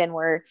joined, and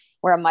we're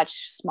a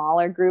much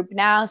smaller group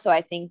now. So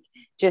I think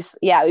just,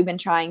 we've been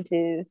trying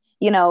to,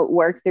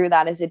 work through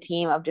that as a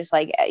team of just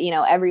like,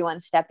 everyone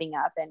stepping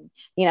up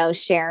and,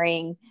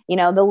 sharing,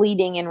 the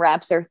leading in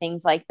reps or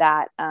things like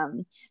that.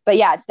 But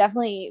it's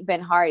definitely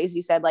been hard. As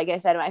you said, like I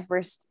said, when I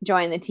first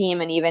joined the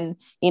team, and even,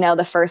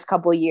 the first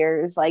couple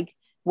years, like,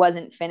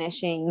 wasn't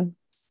finishing,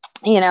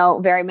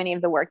 very many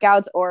of the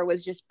workouts, or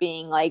was just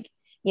being like,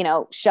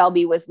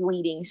 Shelby was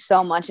leading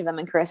so much of them,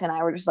 and Chris and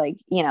I were just like,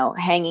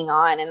 hanging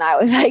on. And I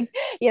was like,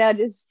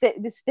 just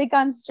stick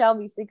on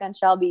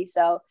Shelby.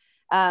 So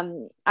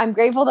I'm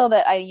grateful though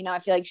that I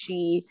feel like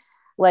she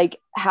like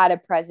had a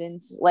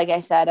presence, like I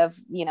said, of,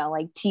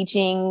 like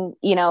teaching,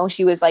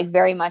 she was like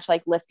very much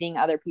like lifting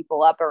other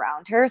people up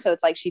around her. So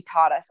it's like, she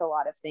taught us a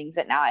lot of things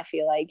that now I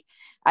feel like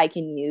I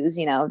can use,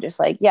 just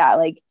like,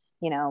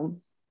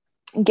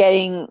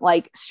 getting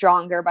like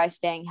stronger by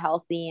staying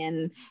healthy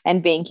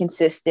and being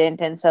consistent.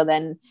 And so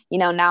then,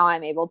 now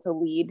I'm able to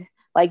lead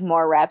like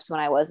more reps when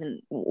I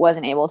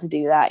wasn't able to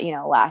do that,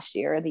 last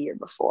year or the year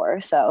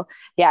before. So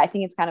I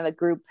think it's kind of a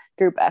group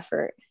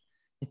effort.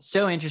 It's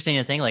so interesting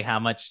to think like how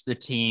much the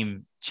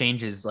team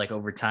changes like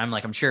over time.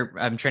 Like I'm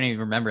trying to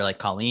remember like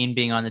Colleen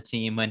being on the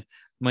team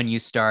when you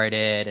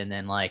started, and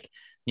then like,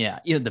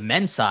 the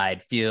men's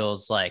side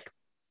feels like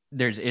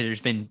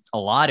there's been a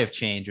lot of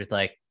change with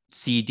like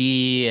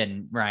CD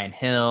and Ryan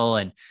Hill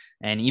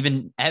and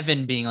even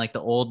Evan being like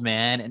the old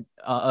man and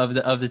of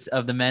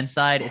the men's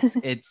side.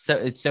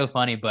 It's so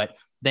funny. But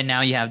then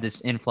now you have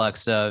this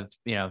influx of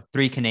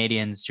 3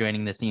 Canadians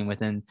joining the team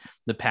within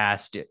the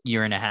past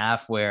year and a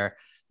half, where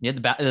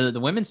the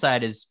women's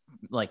side is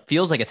like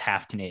feels like it's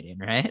half Canadian,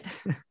 right?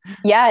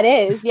 Yeah,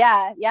 it is.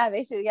 Yeah,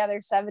 basically,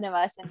 there's 7 of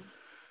us,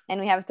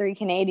 and we have 3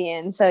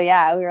 Canadians. So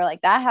we were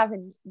like, that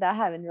happened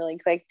really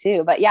quick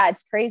too. But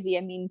it's crazy.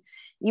 I mean,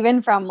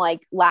 even from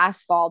like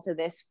last fall to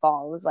this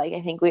fall, it was like,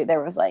 I think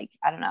there was like,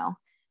 I don't know,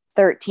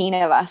 13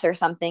 of us or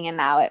something. And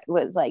now it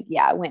was like,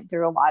 it went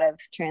through a lot of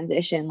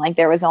transition. Like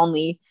there was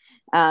only,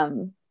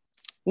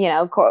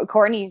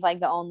 Courtney's like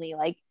the only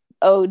like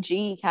OG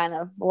kind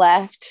of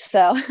left.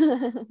 So,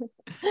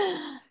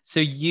 so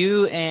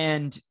you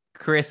and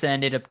Chris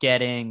ended up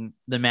getting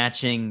the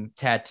matching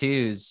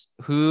tattoos.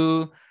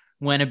 Who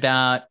went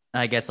about,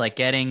 I guess, like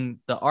getting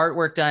the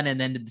artwork done, and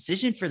then the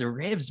decision for the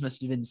ribs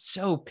must have been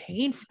so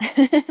painful.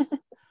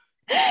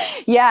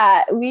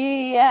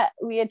 We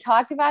had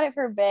talked about it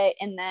for a bit,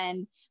 and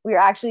then we were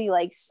actually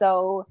like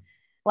so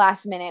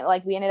last minute,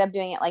 like we ended up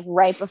doing it like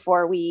right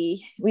before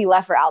we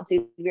left for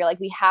altitude. We were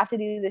like, we have to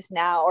do this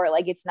now, or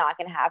like it's not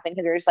going to happen,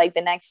 because there's like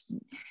the next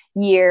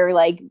year,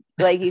 like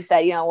you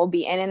said, we'll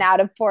be in and out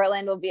of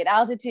Portland, we'll be at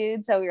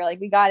altitude. So we were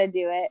like, we got to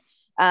do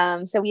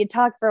it. So we had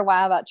talked for a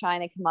while about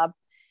trying to come up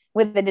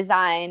with the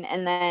design,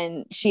 and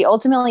then she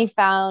ultimately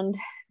found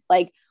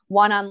like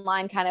one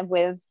online kind of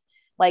with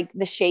like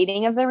the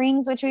shading of the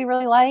rings, which we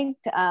really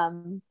liked.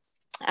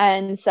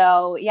 And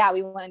so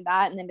we went with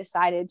that, and then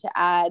decided to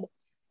add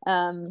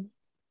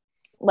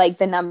like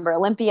the number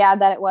Olympiad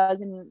that it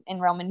was in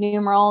Roman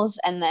numerals.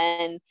 And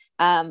then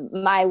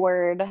my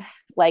word,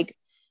 like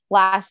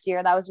last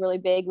year that was really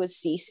big, was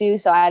Sisu.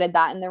 So I added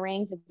that in the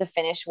rings. It's a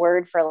Finnish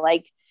word for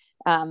like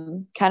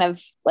kind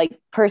of like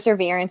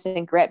perseverance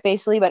and grit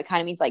basically, but it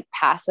kind of means like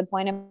past the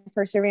point of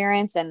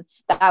perseverance. And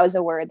that was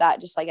a word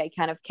that just like I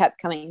kind of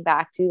kept coming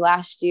back to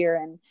last year,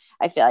 and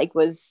I feel like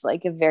was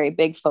like a very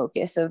big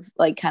focus of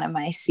like kind of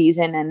my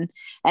season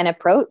and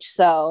approach.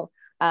 So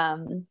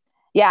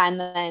yeah, and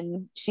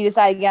then she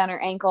decided to get on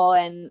her ankle,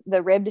 and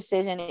the rib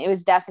decision, it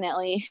was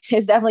definitely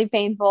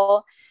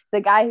painful.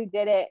 The guy who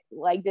did it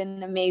like did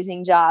an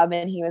amazing job,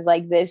 and he was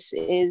like, this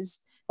is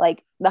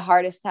like the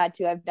hardest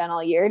tattoo I've done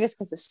all year, just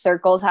because the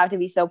circles have to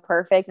be so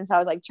perfect. And so I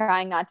was like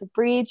trying not to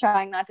breathe,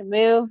 trying not to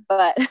move,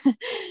 but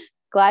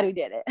glad we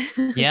did it.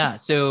 Yeah.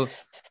 So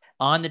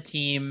on the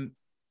team,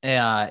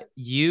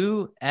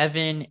 you,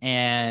 Evan,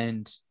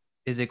 and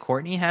is it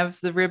Courtney have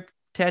the rib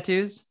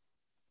tattoos?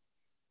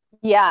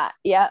 Yeah.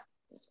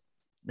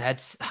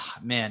 That's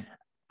man.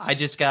 I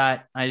just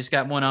got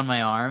one on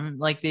my arm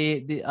like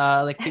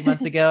like 2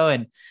 months ago,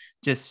 and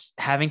just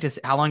having to.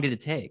 How long did it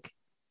take?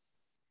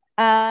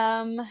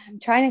 I'm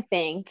trying to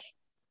think.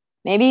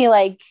 Maybe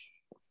like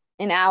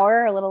an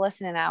hour, a little less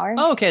than an hour.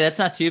 Oh, okay, that's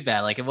not too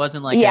bad. Like it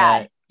wasn't like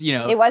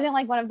it wasn't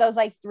like one of those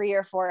like 3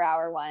 or 4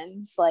 hour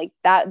ones. Like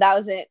that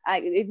was it.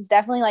 It's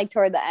definitely like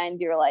toward the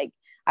end. You're like,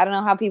 I don't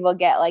know how people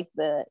get like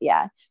the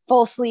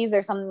full sleeves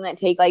or something that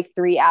take like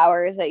 3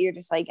 hours, that you're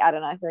just like, I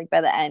don't know. I feel like by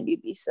the end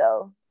you'd be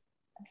so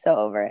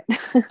over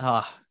it.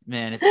 Oh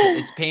man,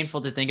 it's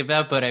painful to think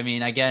about, but I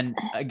mean, again,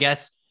 I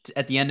guess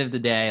at the end of the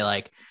day,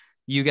 like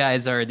you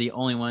guys are the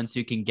only ones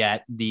who can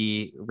get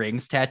the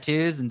rings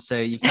tattoos, and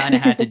so you kind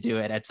of had to do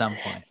it at some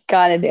point.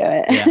 Gotta do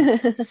it. Yeah.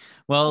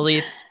 Well,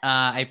 Elise,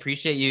 I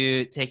appreciate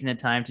you taking the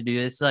time to do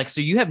this. Like, so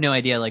you have no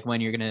idea like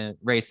when you're gonna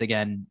race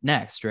again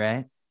next,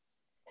 right?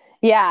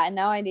 Yeah,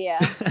 no idea.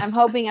 I'm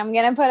hoping I'm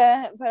gonna put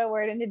a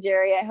word into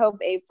Jerry. I hope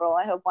April.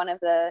 I hope one of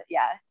the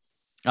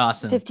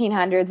awesome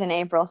 1500s in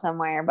April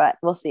somewhere, but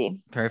we'll see.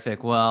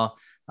 Perfect. Well,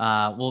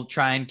 we'll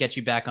try and get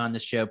you back on the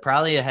show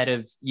probably ahead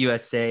of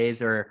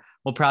USA's, or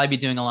we'll probably be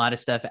doing a lot of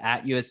stuff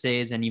at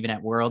USA's and even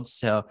at Worlds.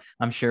 So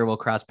I'm sure we'll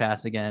cross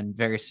paths again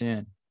very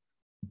soon.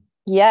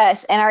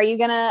 Yes. And are you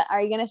gonna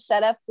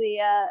set up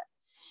the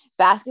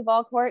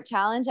basketball court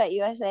challenge at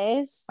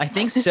USA's? I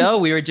think so.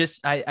 We were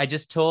I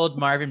just told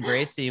Marvin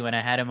Bracey when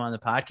I had him on the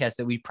podcast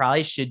that we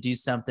probably should do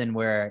something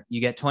where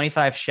you get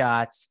 25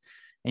 shots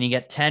and you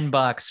get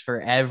 $10 for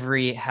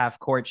every half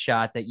court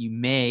shot that you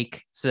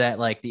make, so that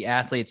like the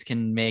athletes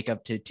can make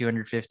up to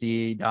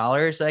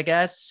 $250, I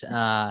guess.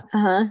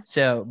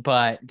 So,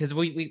 but because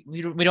we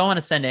don't want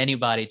to send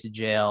anybody to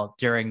jail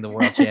during the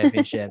World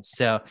Championships.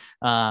 So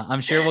I'm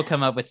sure we'll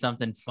come up with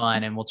something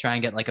fun, and we'll try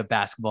and get like a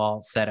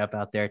basketball setup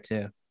out there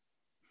too.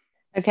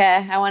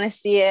 Okay. I want to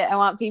see it. I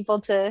want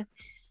people to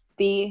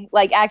be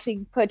like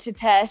actually put to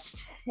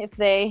test if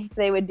they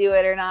would do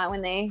it or not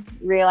when they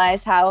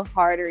realize how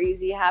hard or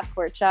easy a half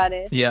court shot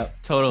is. Yeah,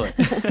 totally.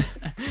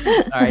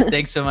 All right.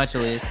 Thanks so much,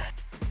 Elise.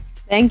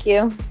 Thank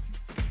you.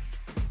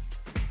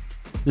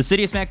 The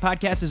City of Smack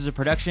podcast is a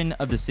production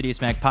of the City of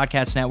Smack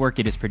podcast network.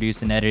 It is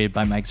produced and edited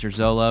by Mike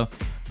Zerzolo.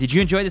 Did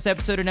you enjoy this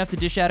episode enough to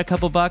dish out a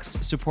couple bucks?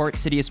 Support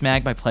City of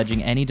Smag by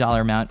pledging any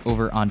dollar amount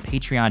over on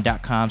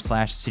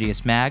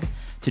patreon.com/cityofsmag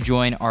to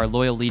join our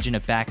loyal legion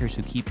of backers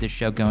who keep this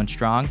show going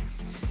strong.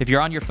 If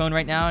you're on your phone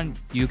right now,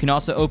 you can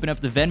also open up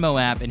the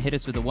Venmo app and hit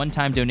us with a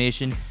one-time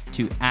donation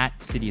to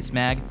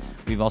 @CityOfSmag.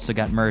 We've also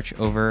got merch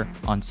over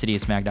on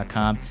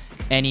cityofsmag.com.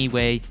 Any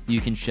way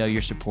you can show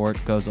your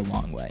support goes a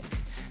long way.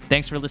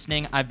 Thanks for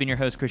listening. I've been your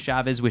host, Chris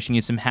Chavez, wishing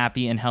you some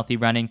happy and healthy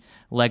running.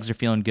 Legs are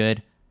feeling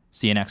good.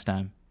 See you next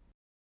time.